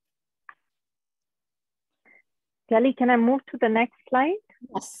 Kelly, can I move to the next slide?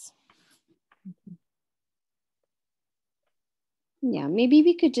 Yes. Yeah, maybe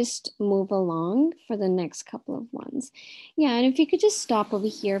we could just move along for the next couple of ones. Yeah, and if you could just stop over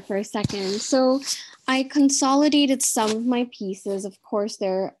here for a second. So I consolidated some of my pieces. Of course,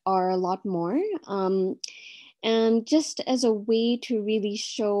 there are a lot more. And just as a way to really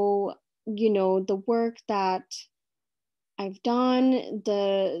show, you know, the work that I've done.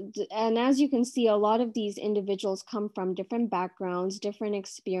 And as you can see, a lot of these individuals come from different backgrounds, different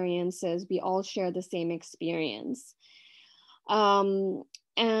experiences. We all share the same experience. And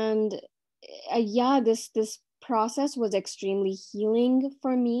yeah, this process was extremely healing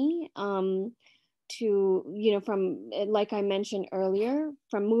for me. To, you know, from, like I mentioned earlier,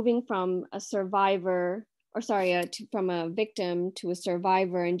 from moving from a survivor, or sorry, from a victim to a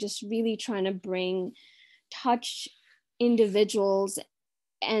survivor, and just really trying to touch individuals.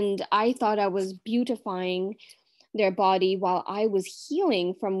 And I thought I was beautifying their body while I was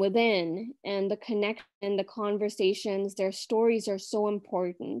healing from within. And the connection, the conversations, their stories are so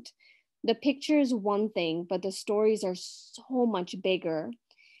important. The picture is one thing, but the stories are so much bigger.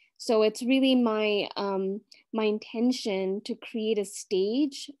 So it's really my intention to create a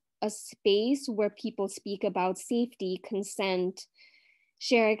stage, a space where people speak about safety, consent,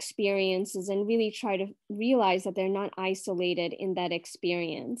 share experiences, and really try to realize that they're not isolated in that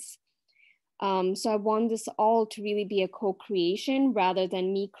experience. So I want this all to really be a co-creation rather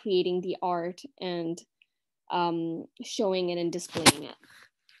than me creating the art and showing it and displaying it.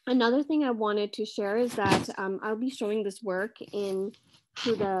 Another thing I wanted to share is that I'll be showing this work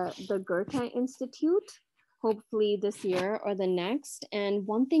to the Goethe Institute, hopefully this year or the next. And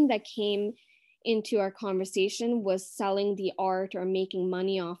one thing that came into our conversation was selling the art or making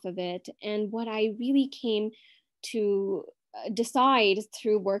money off of it. And what I really came to decide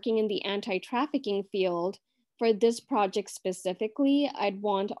through working in the anti-trafficking field, for this project specifically, I'd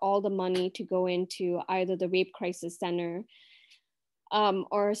want all the money to go into either the Rape Crisis Center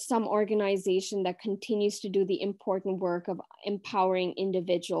or some organization that continues to do the important work of empowering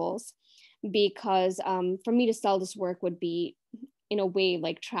individuals. Because for me to sell this work would be, in a way,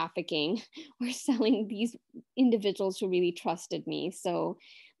 like trafficking or selling these individuals who really trusted me. So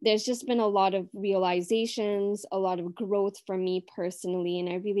there's just been a lot of realizations, a lot of growth for me personally, and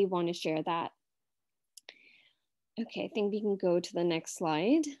I really want to share that. Okay, I think we can go to the next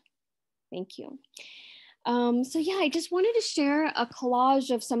slide. Thank you. So yeah, I just wanted to share a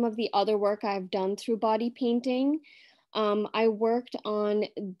collage of some of the other work I've done through body painting. I worked on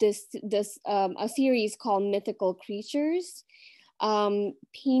a series called Mythical Creatures,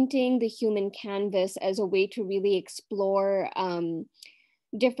 painting the human canvas as a way to really explore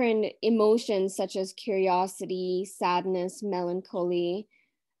different emotions such as curiosity, sadness, melancholy,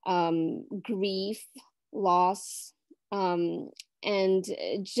 grief, loss, and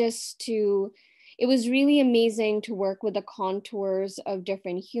it was really amazing to work with the contours of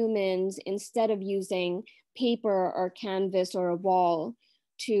different humans instead of using paper or canvas or a wall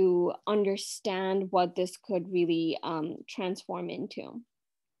to understand what this could really transform into.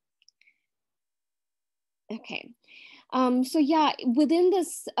 Okay. So yeah, within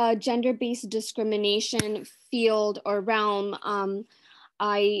this gender-based discrimination field or realm,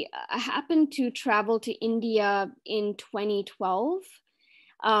 I happened to travel to India in 2012.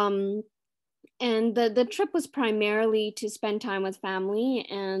 And the trip was primarily to spend time with family.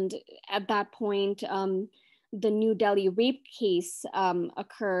 And at that point, the New Delhi rape case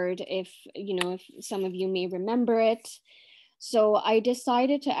occurred, if some of you may remember it. So I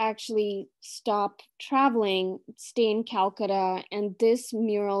decided to actually stop traveling, stay in Calcutta, and this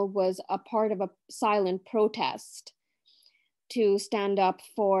mural was a part of a silent protest to stand up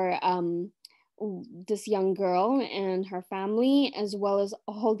for this young girl and her family, as well as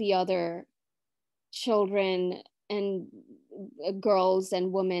all the other children and girls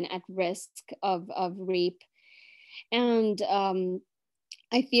and women at risk of rape. And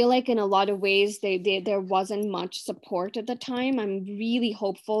I feel like in a lot of ways there wasn't much support at the time. I'm really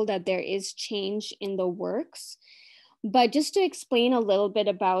hopeful that there is change in the works. But just to explain a little bit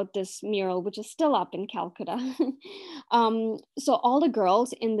about this mural, which is still up in Calcutta. So all the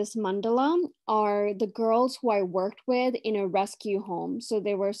girls in this mandala are the girls who I worked with in a rescue home. So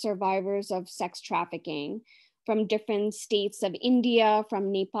they were survivors of sex trafficking from different states of India,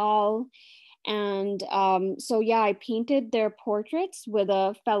 from Nepal. And so yeah, I painted their portraits with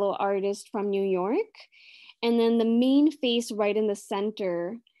a fellow artist from New York. And then the main face right in the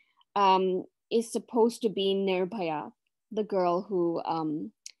center is supposed to be Nirbhaya, the girl who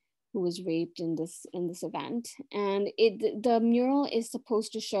was raped in this event. And the mural is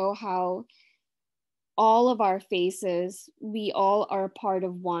supposed to show how all of our faces, we all are a part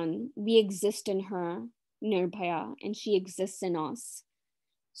of one. We exist in her, Nirbhaya, and she exists in us.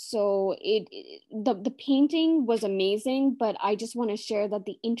 So the painting was amazing, but I just want to share that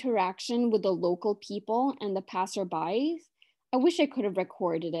the interaction with the local people and the passerbys, I wish I could have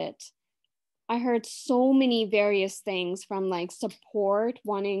recorded it. I heard so many various things, from like support,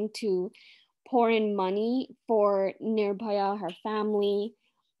 wanting to pour in money for Nirbhaya, her family,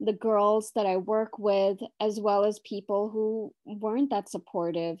 the girls that I work with, as well as people who weren't that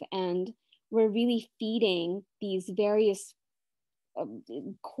supportive and were really feeding these various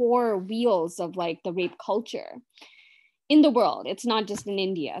core wheels of like the rape culture in the world. It's not just in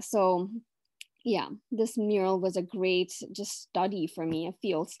India. So yeah, this mural was a great just study for me, a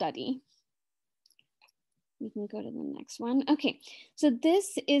field study. We can go to the next one. Okay, so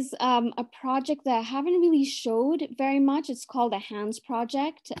this is a project that I haven't really showed very much. It's called a Hands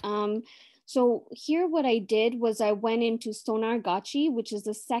Project. So here what I did was I went into Sonargachi, which is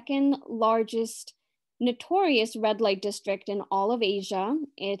the second largest notorious red light district in all of Asia.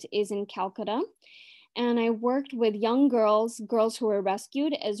 It is in Calcutta. And I worked with young girls, girls who were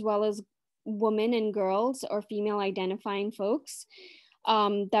rescued, as well as women and girls or female identifying folks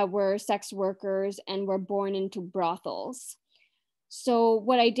that were sex workers and were born into brothels. So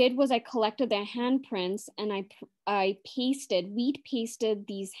what I did was I collected their handprints and I wheat pasted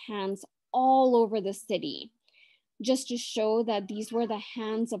these hands all over the city, just to show that these were the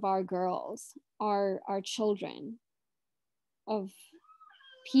hands of our girls, our children, of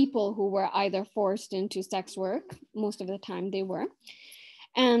people who were either forced into sex work, most of the time they were.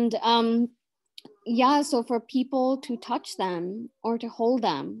 And yeah, so for people to touch them or to hold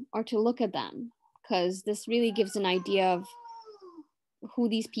them or to look at them, because this really gives an idea of who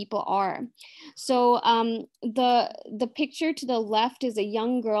these people are. So the picture to the left is a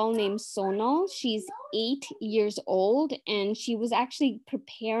young girl named Sonal. She's 8 years old and she was actually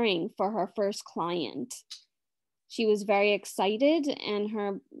preparing for her first client. She was very excited and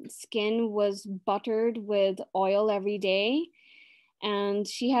her skin was buttered with oil every day. And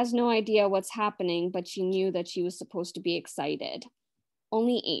she has no idea what's happening, but she knew that she was supposed to be excited.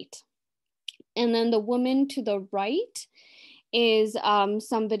 Only 8. And then the woman to the right is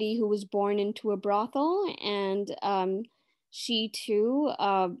somebody who was born into a brothel, and she too,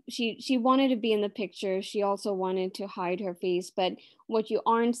 she wanted to be in the picture. She also wanted to hide her face, but what you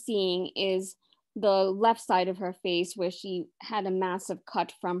aren't seeing is the left side of her face where she had a massive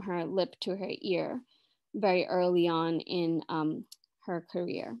cut from her lip to her ear very early on in her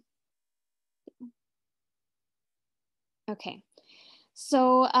career. Okay,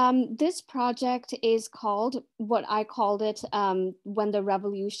 so this project is called, what I called it, When the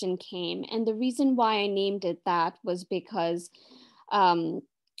Revolution Came. And the reason why I named it that was because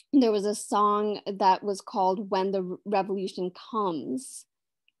there was a song that was called When the Revolution Comes.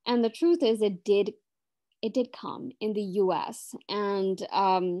 And the truth is it did come in the US. And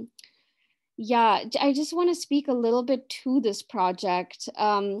yeah, I just want to speak a little bit to this project.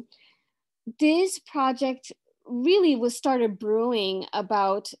 This project really was started brewing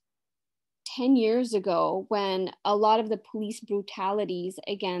about 10 years ago when a lot of the police brutalities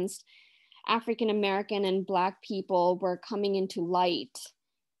against African American and Black people were coming into light.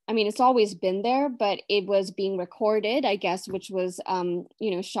 I mean, it's always been there, but it was being recorded, I guess, which was,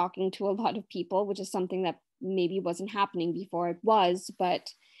 you know, shocking to a lot of people, which is something that maybe wasn't happening before. It was,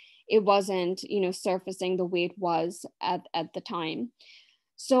 but it wasn't, you know, surfacing the way it was at the time.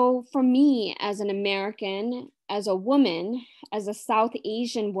 So for me, as an American, as a woman, as a South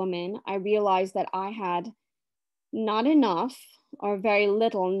Asian woman, I realized that I had not enough or very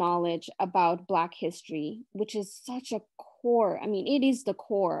little knowledge about Black history, which is such a core, I mean, it is the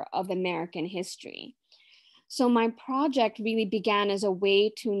core of American history. So my project really began as a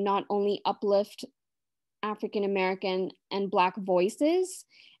way to not only uplift African American and Black voices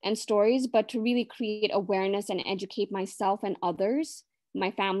and stories, but to really create awareness and educate myself and others,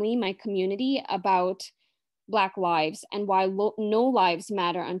 my family, my community, about Black lives and why no lives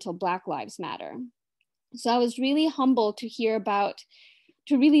matter until Black lives matter. So I was really humbled to hear about,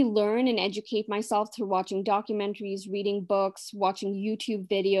 to really learn and educate myself through watching documentaries, reading books, watching YouTube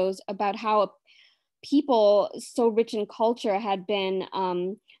videos about how people so rich in culture had been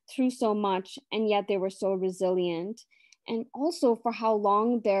through so much, and yet they were so resilient. And also for how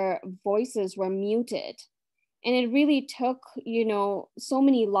long their voices were muted. And it really took, you know, so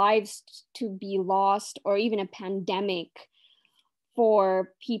many lives to be lost, or even a pandemic,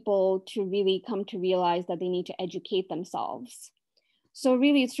 for people to really come to realize that they need to educate themselves. So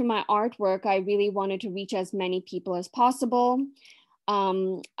really through my artwork, I really wanted to reach as many people as possible.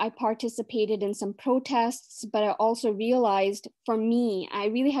 I participated in some protests, but I also realized for me, I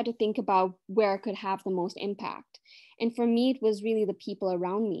really had to think about where I could have the most impact. And for me, it was really the people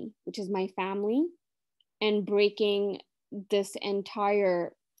around me, which is my family, and breaking this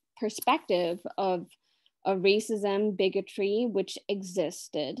entire perspective of racism, bigotry, which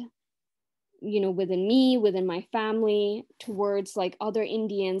existed within me, within my family, towards like other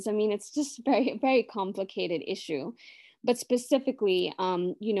Indians. I mean, it's just very, very complicated issue. But specifically, I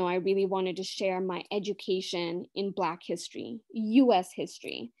really wanted to share my education in Black history, US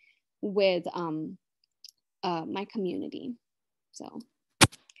history, with my community. So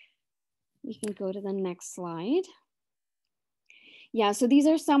we can go to the next slide. Yeah, so these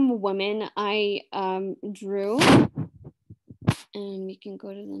are some women I drew. And we can go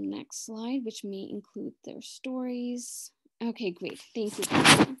to the next slide, which may include their stories. Okay, great. Thank you.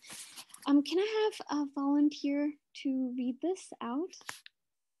 Can I have a volunteer to read this out?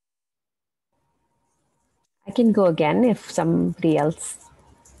 I can go again if somebody else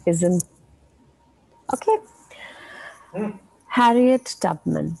isn't. Okay. Harriet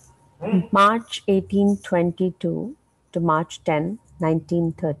Tubman, March 1822 to March 10,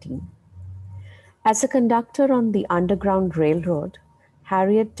 1913. As a conductor on the Underground Railroad,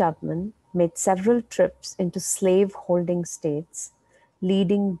 Harriet Tubman made several trips into slave-holding states,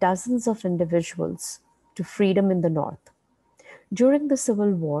 leading dozens of individuals to freedom in the North. During the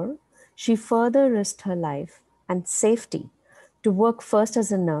Civil War, she further risked her life and safety to work first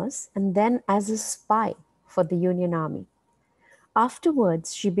as a nurse and then as a spy for the Union Army.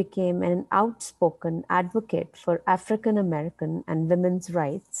 Afterwards, she became an outspoken advocate for African American and women's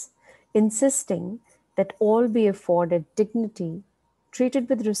rights, insisting that all be afforded dignity, treated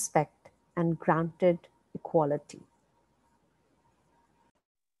with respect, and granted equality.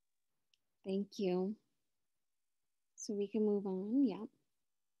 Thank you. So we can move on. Yeah.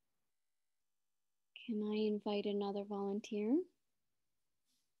 Can I invite another volunteer?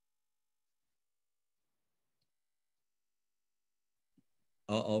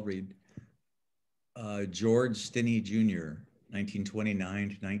 I'll read. George Stinney Jr., 1929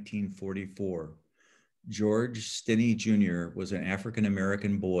 to 1944. George Stinney Jr. was an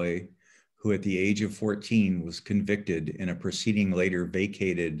African-American boy who at the age of 14 was convicted in a proceeding later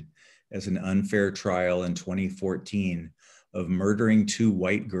vacated as an unfair trial in 2014 of murdering two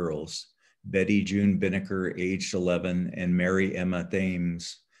white girls, Betty June Binnicker, aged 11, and Mary Emma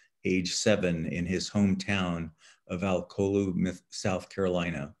Thames, age 7, in his hometown of Alcolu, South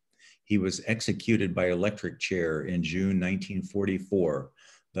Carolina. He was executed by electric chair in June 1944,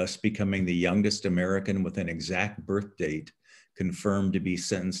 thus becoming the youngest American with an exact birth date confirmed to be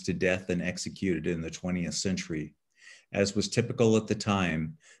sentenced to death and executed in the 20th century. As was typical at the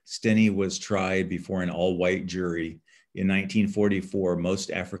time, Stinney was tried before an all-white jury. In 1944,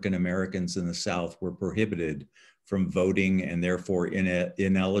 most African Americans in the South were prohibited from voting and therefore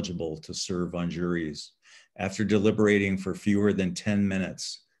ineligible to serve on juries. After deliberating for fewer than 10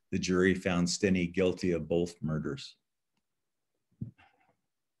 minutes, the jury found Stinney guilty of both murders.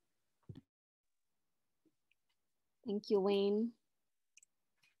 Thank you, Wayne.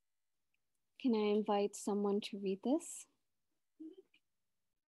 Can I invite someone to read this?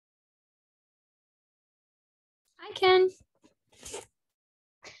 I can.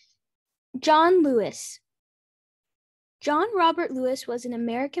 John Lewis. John Robert Lewis was an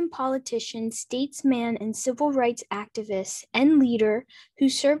American politician, statesman, and civil rights activist and leader who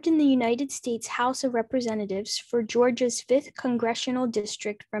served in the United States House of Representatives for Georgia's 5th Congressional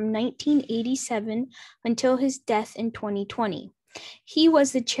District from 1987 until his death in 2020. He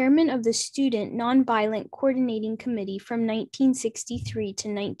was the chairman of the Student Nonviolent Coordinating Committee from 1963 to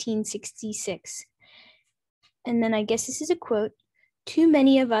 1966. And then I guess this is a quote, "Too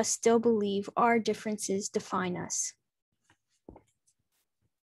many of us still believe our differences define us."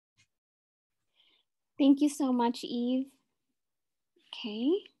 Thank you so much, Eve.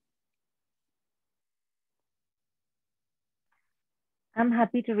 Okay. I'm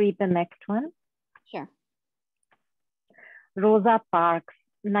happy to read the next one. Sure. Rosa Parks,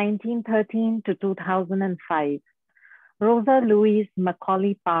 1913 to 2005. Rosa Louise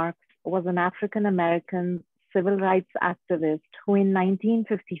Macaulay Parks was an African-American civil rights activist who in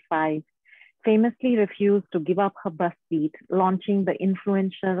 1955 famously refused to give up her bus seat, launching the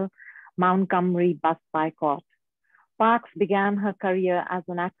influential Montgomery bus boycott. Parks began her career as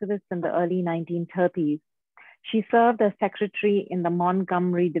an activist in the early 1930s. She served as secretary in the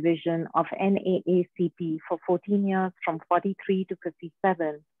Montgomery division of NAACP for 14 years from 43 to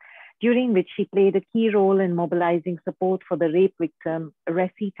 57, during which she played a key role in mobilizing support for the rape victim,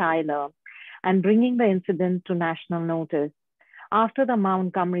 Ressie Tyler, and bringing the incident to national notice. After the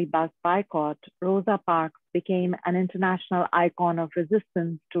Montgomery bus boycott, Rosa Parks became an international icon of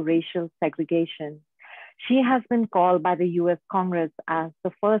resistance to racial segregation. She has been called by the US Congress as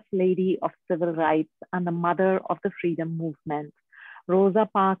the First Lady of Civil Rights and the Mother of the Freedom Movement. Rosa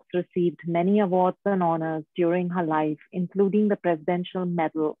Parks received many awards and honors during her life, including the Presidential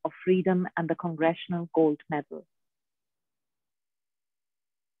Medal of Freedom and the Congressional Gold Medal.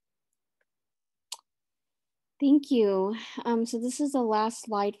 Thank you. So this is the last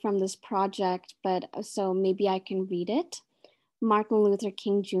slide from this project, but so maybe I can read it. Martin Luther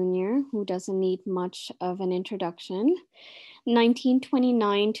King Jr., who doesn't need much of an introduction,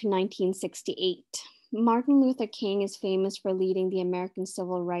 1929 to 1968. Martin Luther King is famous for leading the American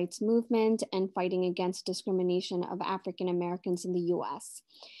Civil Rights Movement and fighting against discrimination of African Americans in the US.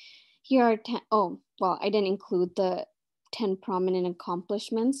 Here are 10, oh, well, I didn't include the 10 prominent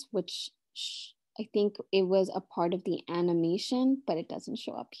accomplishments, which I think it was a part of the animation, but it doesn't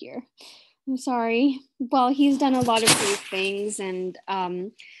show up here. I'm sorry. Well, he's done a lot of great things, and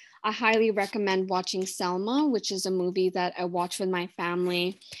I highly recommend watching Selma, which is a movie that I watched with my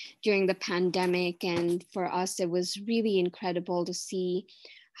family during the pandemic. And for us, it was really incredible to see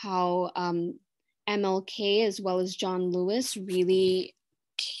how MLK as well as John Lewis really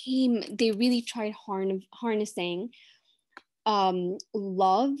they really tried harnessing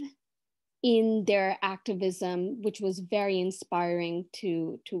love in their activism, which was very inspiring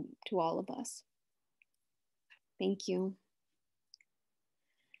to all of us. Thank you.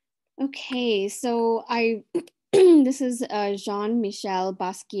 Okay, so this is Jean-Michel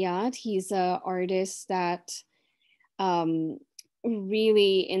Basquiat. He's an artist that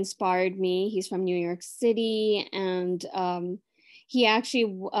really inspired me. He's from New York City, and he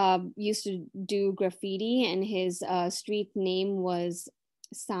actually used to do graffiti, and his street name was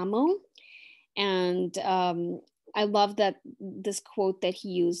Samo. And I love that this quote that he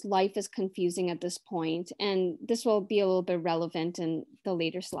used, life is confusing at this point. And this will be a little bit relevant in the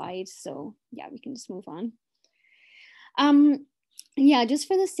later slides. So yeah, we can just move on. Yeah, just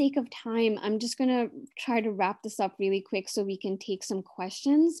for the sake of time, I'm just gonna try to wrap this up really quick so we can take some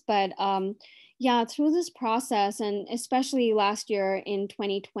questions. But yeah, through this process, and especially last year in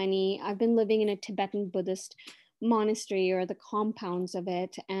 2020, I've been living in a Tibetan Buddhist monastery, or the compounds of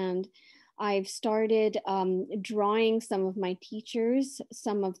it. And I've started drawing some of my teachers,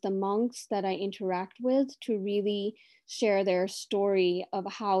 some of the monks that I interact with, to really share their story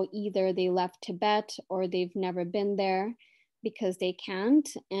of how either they left Tibet or they've never been there because they can't.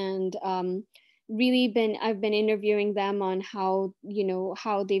 And really I've been interviewing them on how,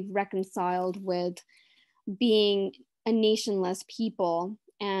 how they've reconciled with being a nationless people,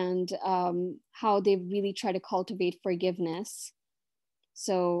 and how they've really tried to cultivate forgiveness.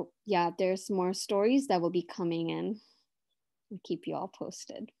 So yeah, there's more stories that will be coming in. We'll keep you all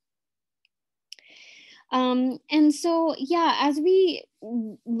posted. And so, yeah, as we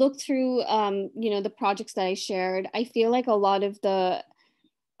look through, the projects that I shared, I feel like a lot of the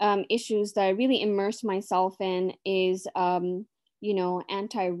issues that I really immersed myself in is,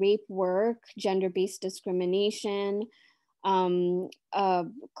 anti-rape work, gender-based discrimination,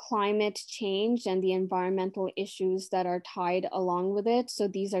 climate change and the environmental issues that are tied along with it. So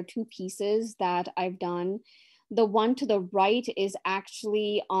these are two pieces that I've done. The one to the right is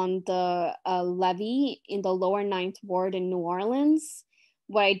actually on the levee in the lower 9th Ward in New Orleans.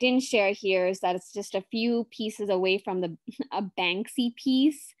 What I didn't share here is that it's just a few pieces away from a Banksy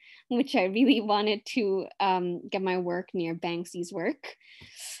piece, which I really wanted to get my work near Banksy's work.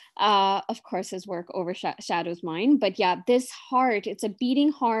 Of course, his work overshadows mine, but yeah, this heart, it's a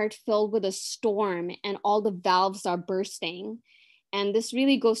beating heart filled with a storm, and all the valves are bursting. And this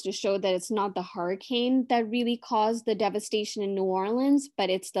really goes to show that it's not the hurricane that really caused the devastation in New Orleans, but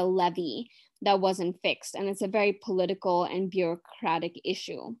it's the levee that wasn't fixed. And it's a very political and bureaucratic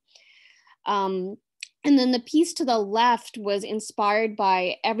issue. And then the piece to the left was inspired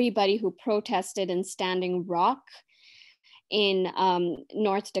by everybody who protested in Standing Rock in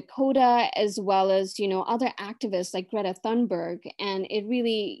North Dakota, as well as, other activists like Greta Thunberg. And it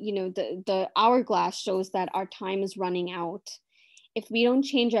really, the hourglass shows that our time is running out. If we don't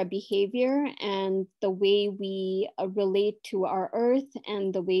change our behavior and the way we relate to our earth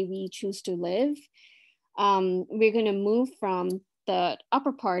and the way we choose to live, we're going to move from the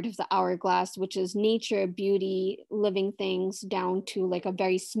upper part of the hourglass, which is nature, beauty, living things, down to like a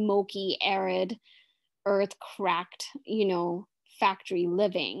very smoky, arid, earth cracked, factory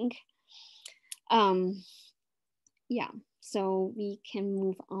living. Yeah, so we can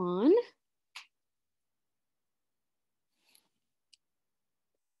move on.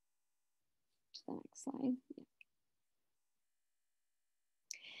 The next slide.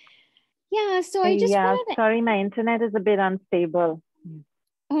 Yeah, so I just wanted to... Sorry, my internet is a bit unstable.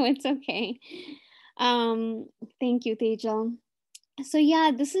 Oh, it's okay. Thank you, Tejal. So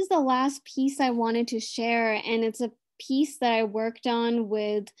yeah, this is the last piece I wanted to share, and it's a piece that I worked on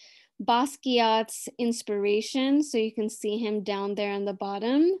with Basquiat's inspiration. So you can see him down there on the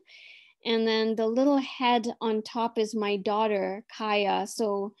bottom. And then the little head on top is my daughter, Kaya.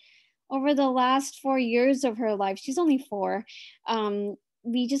 So over the last 4 years of her life, she's only 4,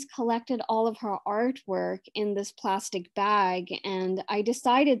 we just collected all of her artwork in this plastic bag. And I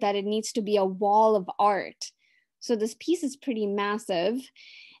decided that it needs to be a wall of art. So this piece is pretty massive.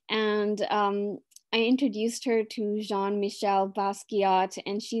 And I introduced her to Jean-Michel Basquiat,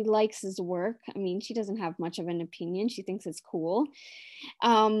 and she likes his work. I mean, she doesn't have much of an opinion. She thinks it's cool.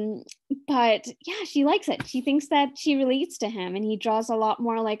 But yeah, she likes it. She thinks that she relates to him, and he draws a lot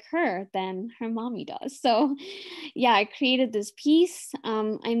more like her than her mommy does. So yeah, I created this piece.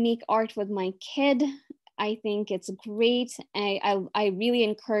 I make art with my kid. I think it's great. I really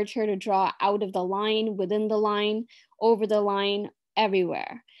encourage her to draw out of the line, within the line, over the line,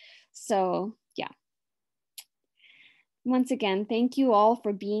 everywhere. So yeah. Once again, thank you all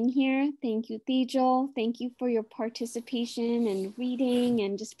for being here. Thank you, Tejal. Thank you for your participation and reading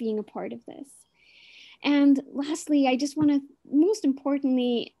and just being a part of this. And lastly, I just want to, most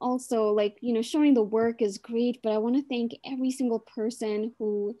importantly, also, like, you know, showing the work is great, but I want to thank every single person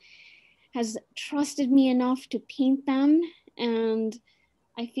who has trusted me enough to paint them. And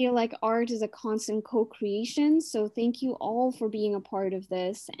I feel like art is a constant co-creation. So thank you all for being a part of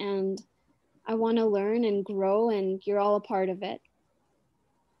this. And I want to learn and grow, and you're all a part of it.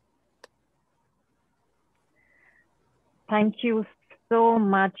 Thank you so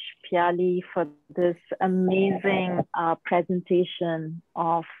much, Piyali, for this amazing presentation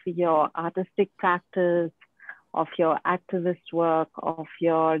of your artistic practice, of your activist work, of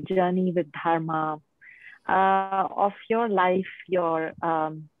your journey with Dharma, of your life.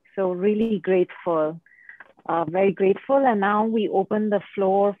 So really grateful. Very grateful. And now we open the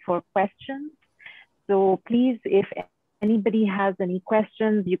floor for questions. So please, if anybody has any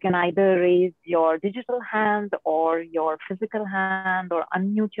questions, you can either raise your digital hand or your physical hand or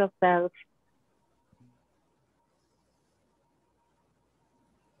unmute yourself.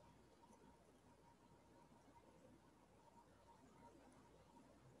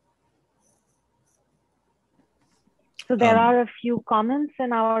 So there are a few comments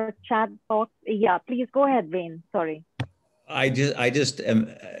in our chat box. Yeah, please go ahead, Wayne. Sorry. I just am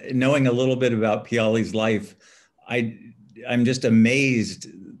knowing a little bit about Piyali's life. I'm just amazed.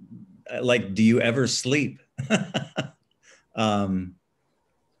 Like, do you ever sleep? You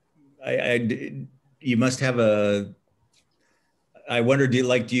must have I wonder,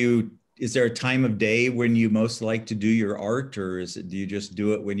 is there a time of day when you most like to do your art, or do you just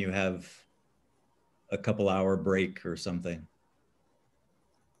do it when you have a couple-hour break or something?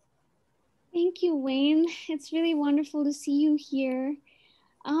 Thank you, Wayne. It's really wonderful to see you here.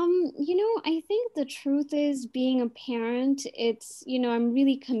 You know, I think the truth is, being a parent, it's, you know, I'm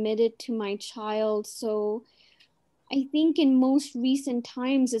really committed to my child. So I think in most recent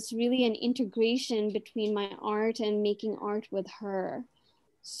times, it's really an integration between my art and making art with her.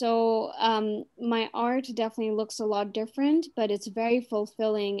 So my art definitely looks a lot different, but it's very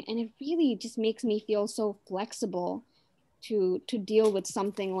fulfilling. And it really just makes me feel so flexible to deal with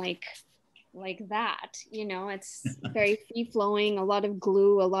something like that. You know, it's very free flowing, a lot of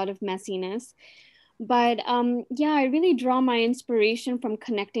glue, a lot of messiness. But yeah, I really draw my inspiration from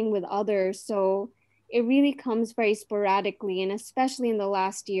connecting with others. So it really comes very sporadically, and especially in the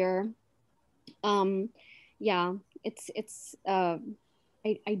last year. Yeah,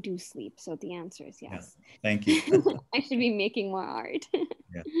 I do sleep. So the answer is yes. Yeah, thank you. I should be making more art.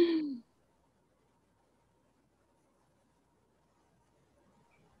 Yeah.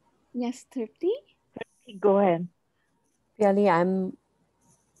 Yes, Tripti? Go ahead. Piyali, I'm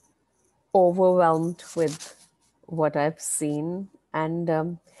overwhelmed with what I've seen.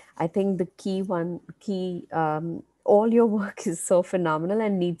 And I think the key, all your work is so phenomenal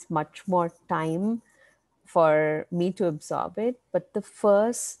and needs much more time for me to absorb it. But the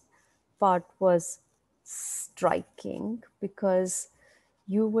first part was striking because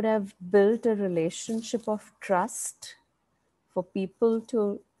you would have built a relationship of trust for people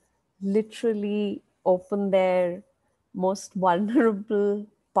to literally open their most vulnerable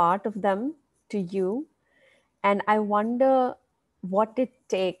part of them to you. And I wonder what it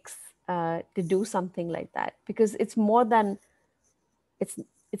takes to do something like that, because it's more than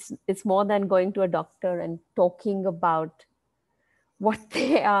it's more than going to a doctor and talking about what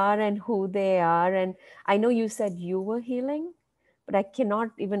they are and who they are. And I know you said you were healing, but I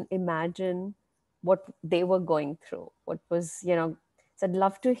cannot even imagine what they were going through. What was, so I'd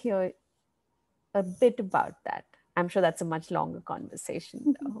love to hear a bit about that. I'm sure that's a much longer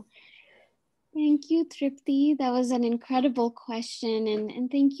conversation though. Thank you, Tripti. That was an incredible question,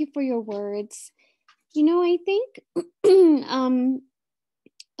 and thank you for your words. You know, I think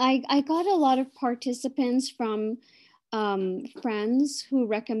I got a lot of participants from friends who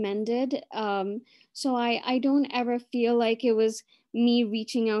recommended. So I don't ever feel like it was me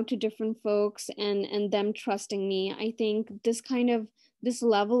reaching out to different folks and them trusting me. I think this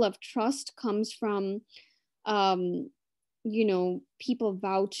level of trust comes from you know, people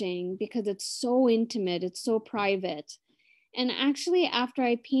vouching because it's so intimate, it's so private. And actually, after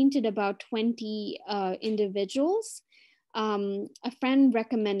I painted about 20 individuals, a friend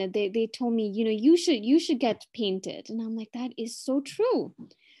recommended, they told me, you know, you should get painted. And I'm like, that is so true.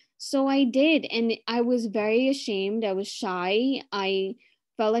 So I did. And I was very ashamed. I was shy. I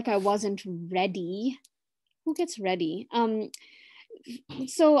felt like I wasn't ready. Who gets ready?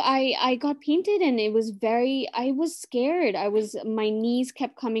 So I got painted and it was I was scared. My knees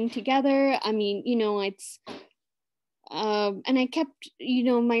kept coming together. I mean, you know, it's and I kept, you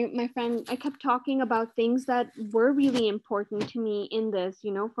know, my friend, I kept talking about things that were really important to me in this,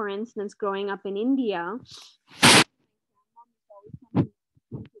 you know, for instance, growing up in India.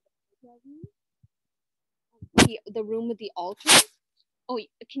 The room with the altar. Oh,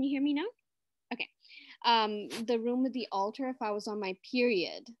 can you hear me now? Okay. The room with the altar if I was on my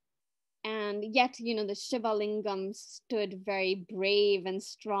period. And yet, you know, the Shiva Lingam stood very brave and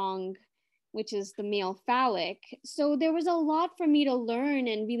strong, which is the male phallic. So there was a lot for me to learn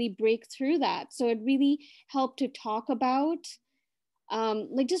and really break through that. So it really helped to talk about,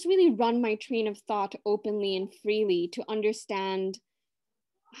 like just really run my train of thought openly and freely to understand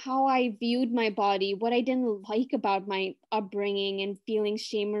how I viewed my body, what I didn't like about my upbringing and feeling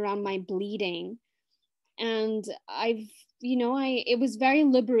shame around my bleeding. And it was very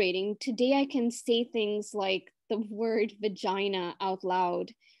liberating. Today I can say things like the word vagina out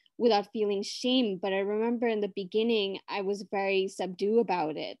loud without feeling shame. But I remember in the beginning, I was very subdued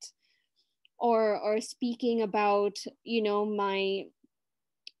about it. Or speaking about, you know,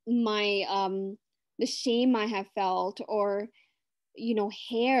 the shame I have felt, or, you know,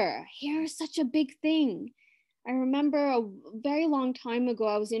 hair is such a big thing. I remember a very long time ago,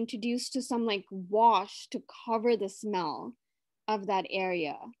 I was introduced to some like wash to cover the smell of that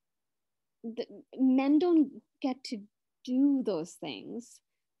area. Men don't get to do those things.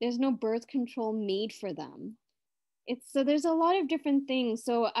 There's no birth control made for them. So there's a lot of different things.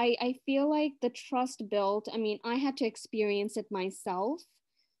 So I feel like the trust built, I mean, I had to experience it myself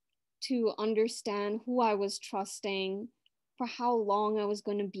to understand who I was trusting, for how long I was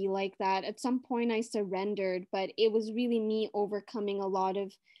going to be like that. At some point I surrendered, but it was really me overcoming a lot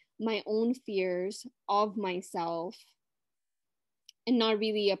of my own fears of myself and not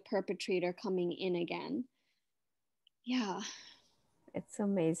really a perpetrator coming in again. Yeah. It's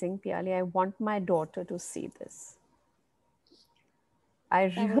amazing, Piyali. I want my daughter to see this.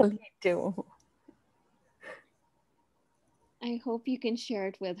 I really do. I hope you can share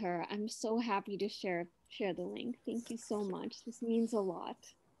it with her. I'm so happy to share the link. Thank you so much. This means a lot.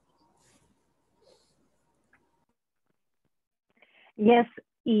 Yes,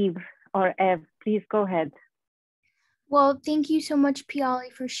 Eve or Ev, please go ahead. Well, thank you so much,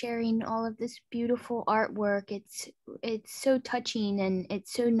 Piyali, for sharing all of this beautiful artwork. It's so touching, and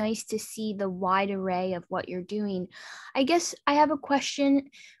it's so nice to see the wide array of what you're doing. I guess I have a question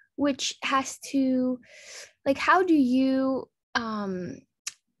which has to, like, how do you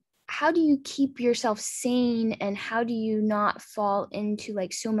keep yourself sane, and how do you not fall into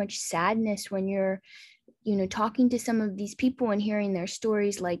like so much sadness when you're, you know, talking to some of these people and hearing their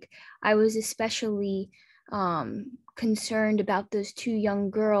stories? Like, I was especially concerned about those 2 young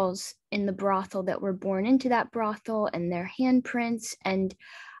girls in the brothel that were born into that brothel and their handprints, and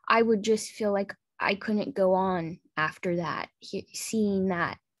I would just feel like I couldn't go on after that, seeing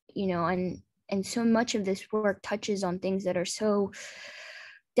that, you know, and so much of this work touches on things that are so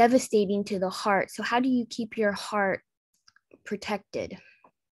devastating to the heart. So how do you keep your heart protected?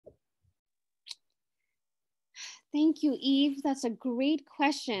 Thank you, Eve. That's a great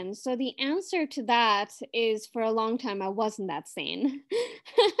question. So the answer to that is, for a long time, I wasn't that sane.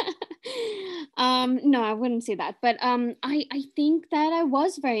 No, I wouldn't say that. But I think that I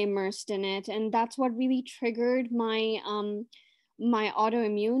was very immersed in it. And that's what really triggered my my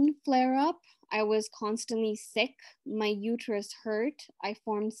autoimmune flare-up. I was constantly sick. My uterus hurt. I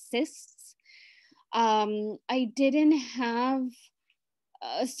formed cysts. I didn't have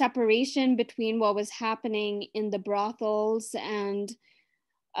a separation between what was happening in the brothels and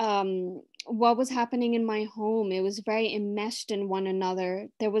what was happening in my home. It was very enmeshed in one another.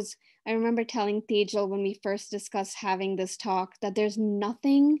 I remember telling Tejal when we first discussed having this talk that there's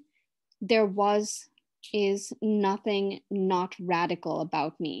nothing there is nothing not radical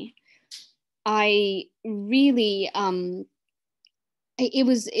about me. I really, it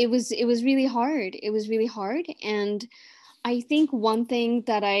was really hard. It was really hard. And I think one thing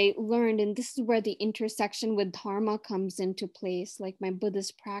that I learned, and this is where the intersection with Dharma comes into place, like my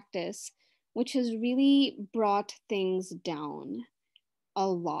Buddhist practice, which has really brought things down a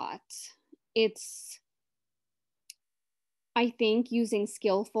lot. I think using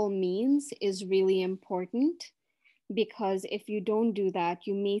skillful means is really important, because if you don't do that,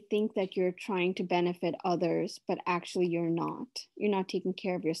 you may think that you're trying to benefit others, but actually you're not. You're not taking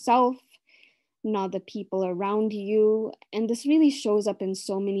care of yourself, not the people around you. And this really shows up in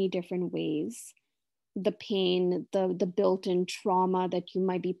so many different ways. The pain, the built-in trauma that you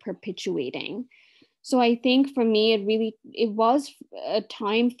might be perpetuating. So I think for me, it was a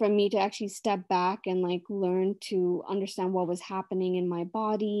time for me to actually step back and like learn to understand what was happening in my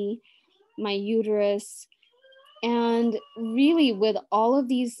body, my uterus. And really with all of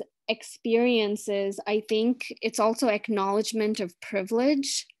these experiences, I think it's also acknowledgement of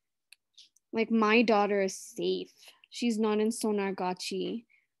privilege. Like, my daughter is safe. She's not in Sonargachi.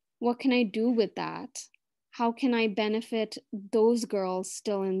 What can I do with that? How can I benefit those girls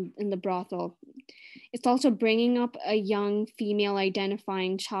still in the brothel? It's also bringing up a young female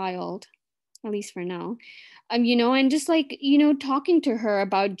identifying child, at least for now, you know, and just like, you know, talking to her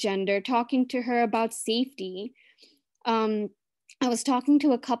about gender, talking to her about safety. I was talking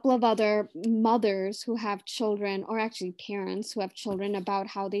to a couple of other mothers who have children, or actually parents who have children, about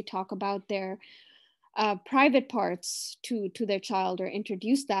how they talk about their private parts to their child or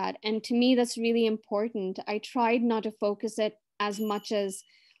introduce that. And to me, that's really important. I tried not to focus it as much as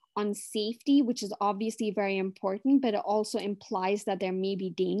on safety, which is obviously very important, but it also implies that there may be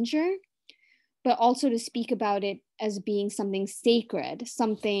danger, but also to speak about it as being something sacred,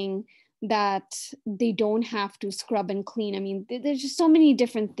 something that they don't have to scrub and clean. I mean, there's just so many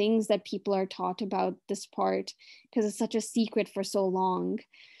different things that people are taught about this part because it's such a secret for so long.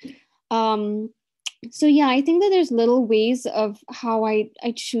 So yeah, I think that there's little ways of how I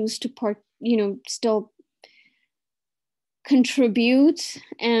choose to still contribute.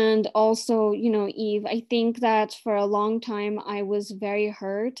 And also, you know, Eve, I think that for a long time I was very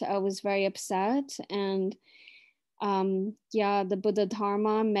hurt, I was very upset. And yeah, the Buddha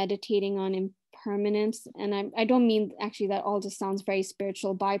Dharma, meditating on impermanence, and I don't mean actually that all just sounds very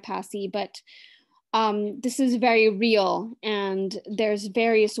spiritual bypassy, but this is very real, and there's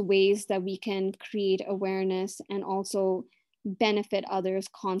various ways that we can create awareness and also benefit others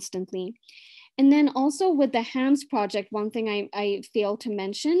constantly. And then also with the Hands Project, one thing I failed to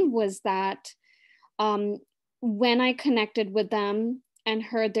mention was that when I connected with them and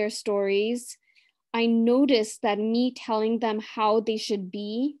heard their stories, I noticed that me telling them how they should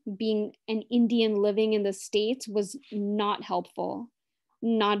be, being an Indian living in the States, was not helpful,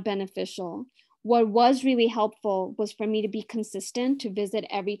 not beneficial. What was really helpful was for me to be consistent, to visit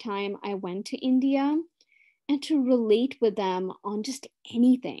every time I went to India, and to relate with them on just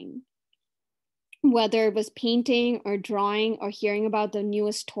anything, whether it was painting or drawing or hearing about the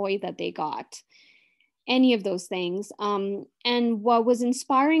newest toy that they got, any of those things. And what was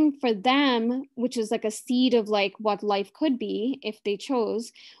inspiring for them, which is like a seed of like what life could be if they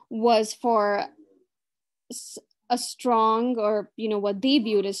chose, was for a strong, or you know, what they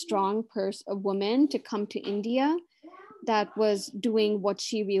viewed as strong a woman to come to India that was doing what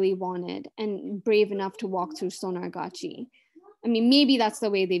she really wanted and brave enough to walk through Sonargachi. I mean, maybe that's the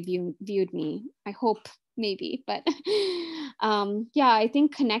way they viewed me. I hope, maybe, but yeah, I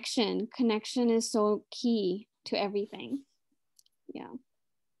think connection is so key to everything. Yeah.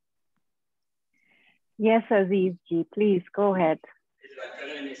 Yes, Aziz ji, please go ahead.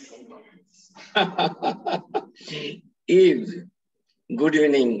 Eve, good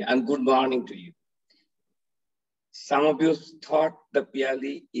evening and good morning to you. Some of you thought the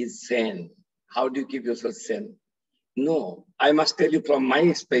Piyali is sane. How do you keep yourself sane? No, I must tell you from my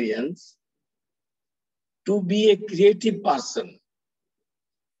experience, to be a creative person,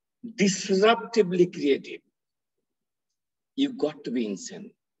 disruptively creative, you've got to be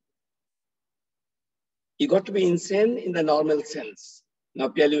insane. You got to be insane in the normal sense. Now,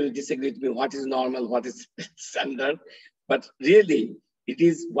 Piyali will disagree with me, what is normal, what is standard, but really, it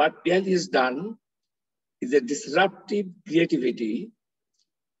is what Piyali has done is a disruptive creativity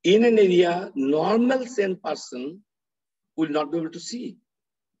in an area normal sane person will not be able to see.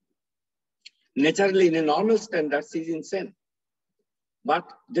 Naturally, in a normal standard, she is insane. But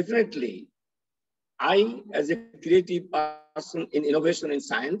definitely, I, as a creative person in innovation in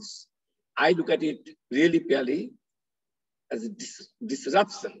science, I look at it really, Piyali, as a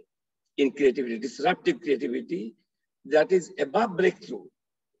disruption. in creativity, disruptive creativity that is above breakthrough.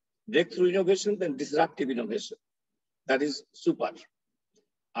 Breakthrough innovation, then disruptive innovation. That is super.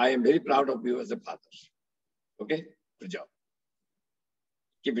 I am very proud of you as a father. Okay, good job.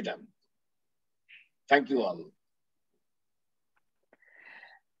 Keep it up. Thank you all.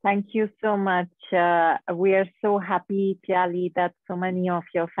 Thank you so much. We are so happy, Piyali, that so many of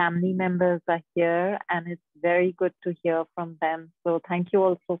your family members are here, and it's very good to hear from them. So thank you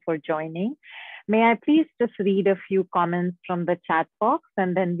also for joining. May I please just read a few comments from the chat box,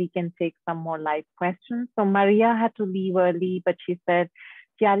 and then we can take some more live questions. So Maria had to leave early, but she said,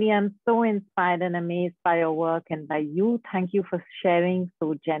 Piyali, I'm so inspired and amazed by your work and by you. Thank you for sharing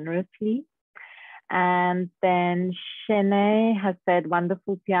so generously. And then Shanae has said,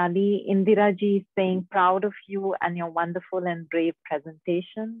 wonderful, Piyali. Indiraji is saying, proud of you and your wonderful and brave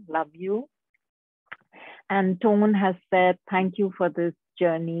presentation. Love you. And Tone has said, thank you for this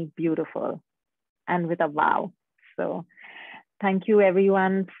journey. Beautiful. And with a wow. So thank you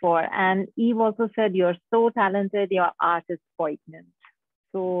everyone for, and Eve also said, you're so talented. Your art is poignant.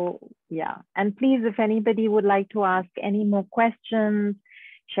 So yeah. And please, if anybody would like to ask any more questions,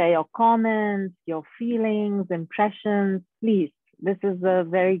 share your comments, your feelings, impressions, please. This is a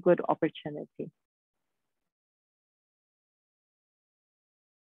very good opportunity.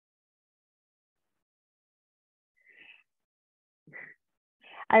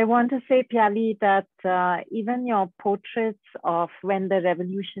 I want to say, Piyali, that even your portraits of when the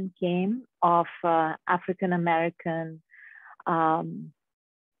revolution came of African-American,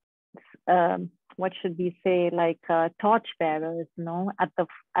 what should we say, like torchbearers, no, at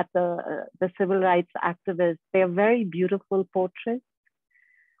the civil rights activists. They're very beautiful portraits.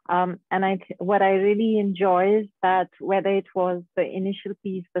 And what I really enjoy is that whether it was the initial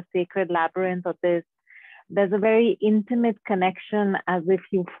piece, The Sacred Labyrinth, or this, there's a very intimate connection as if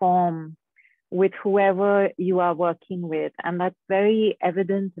you form with whoever you are working with. And that's very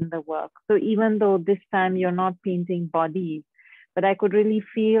evident in the work. So even though this time you're not painting bodies, but I could really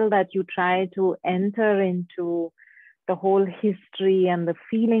feel that you try to enter into the whole history and the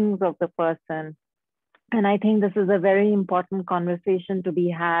feelings of the person. And I think this is a very important conversation to be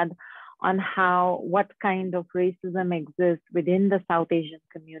had on what kind of racism exists within the South Asian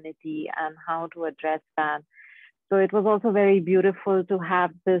community and how to address that. So it was also very beautiful to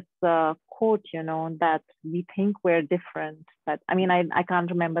have this quote, you know, that we think we're different. But I mean, I can't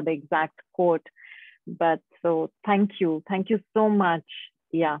remember the exact quote, but so thank you so much.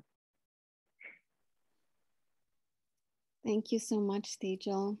 Yeah. Thank you so much,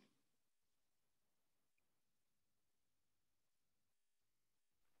 Tejal.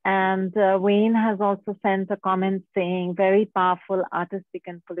 And Wayne has also sent a comment saying, very powerful artistic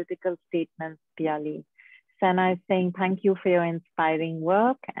and political statements, Piyali. Sana is saying, thank you for your inspiring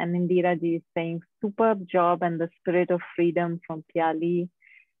work. And Indira ji is saying, superb job, and the spirit of freedom from Piyali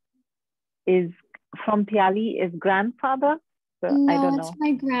is grandfather? So, no, I don't it's know.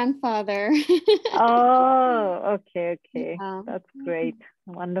 my grandfather. Oh, okay. Yeah. That's great.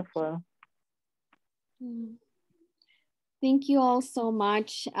 Wonderful. Thank you all so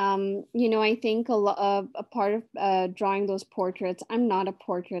much. You know, I think a part of drawing those portraits, I'm not a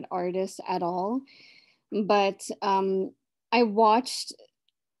portrait artist at all, but I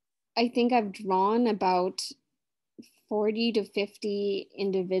think I've drawn about 40 to 50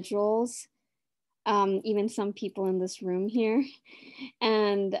 individuals, even some people in this room here.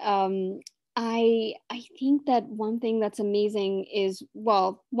 And I think that one thing that's amazing is,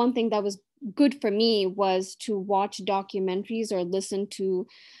 well, one thing that was good for me was to watch documentaries or listen to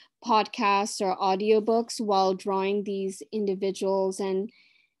podcasts or audiobooks while drawing these individuals. And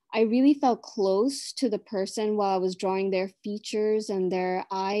I really felt close to the person while I was drawing their features and their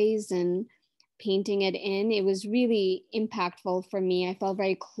eyes and painting it in. It was really impactful for me. I felt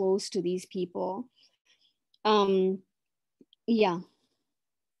very close to these people. Yeah.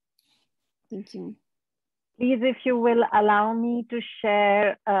 Thank you. Please, if you will allow me to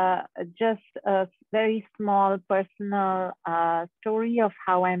share just a very small personal story of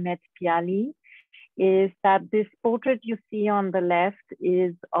how I met Piyali, is that this portrait you see on the left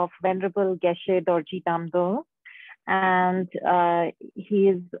is of Venerable Geshe Dorji Damdol, and he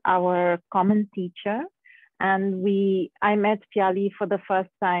is our common teacher. And I met Piyali for the first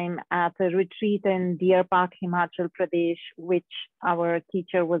time at a retreat in Deer Park, Himachal Pradesh, which our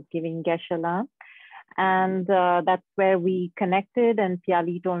teacher was giving Geshe-la. And that's where we connected, and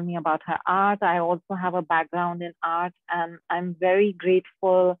Piyali told me about her art. I also have a background in art, and I'm very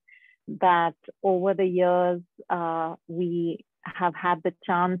grateful that over the years, we have had the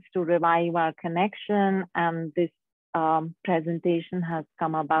chance to revive our connection, and this presentation has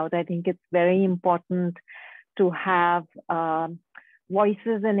come about. I think it's very important to have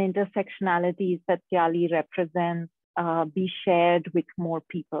voices and intersectionalities that Piyali represents be shared with more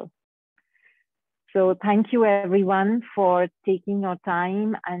people. So thank you everyone for taking your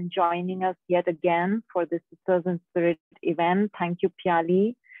time and joining us yet again for this Sisters in Spirit event. Thank you,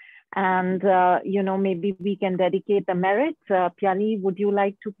 Piyali. And, you know, maybe we can dedicate the merit. Piyali, would you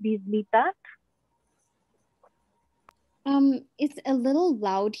like to please lead that? It's a little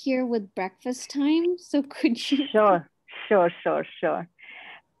loud here with breakfast time. So could you? Sure.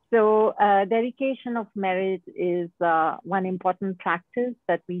 So dedication of merit is one important practice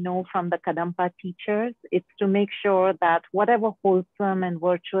that we know from the Kadampa teachers. It's to make sure that whatever wholesome and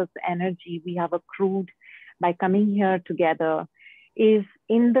virtuous energy we have accrued by coming here together is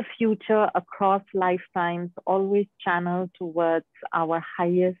in the future across lifetimes always channeled towards our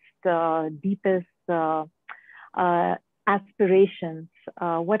highest, deepest aspirations,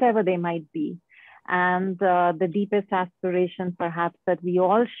 whatever they might be. And the deepest aspiration perhaps that we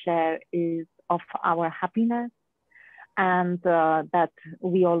all share is of our happiness, and that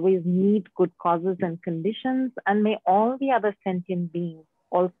we always need good causes and conditions, and may all the other sentient beings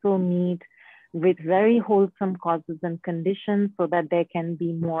also need with very wholesome causes and conditions so that there can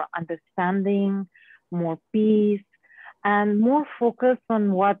be more understanding, more peace, and more focus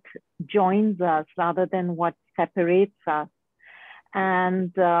on what joins us rather than what separates us.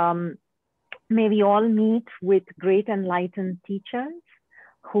 And may we all meet with great enlightened teachers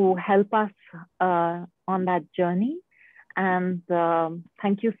who help us on that journey. And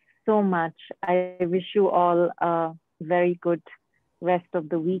thank you so much. I wish you all a very good rest of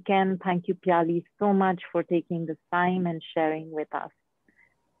the weekend. Thank you, Piyali, so much for taking this time and sharing with us.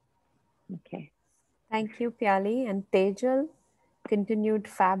 Okay. Thank you, Piyali, and Tejal. Continued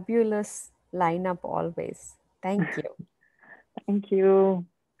fabulous lineup always. Thank you. Thank you.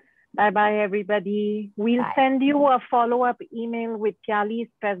 Bye-bye, everybody. We'll send you a follow-up email with Piyali's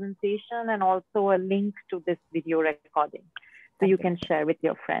presentation and also a link to this video recording so you can share with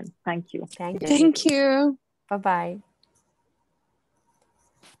your friends. Thank you. Thank you. Bye-bye.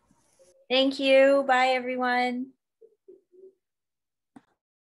 Thank you. Bye, everyone.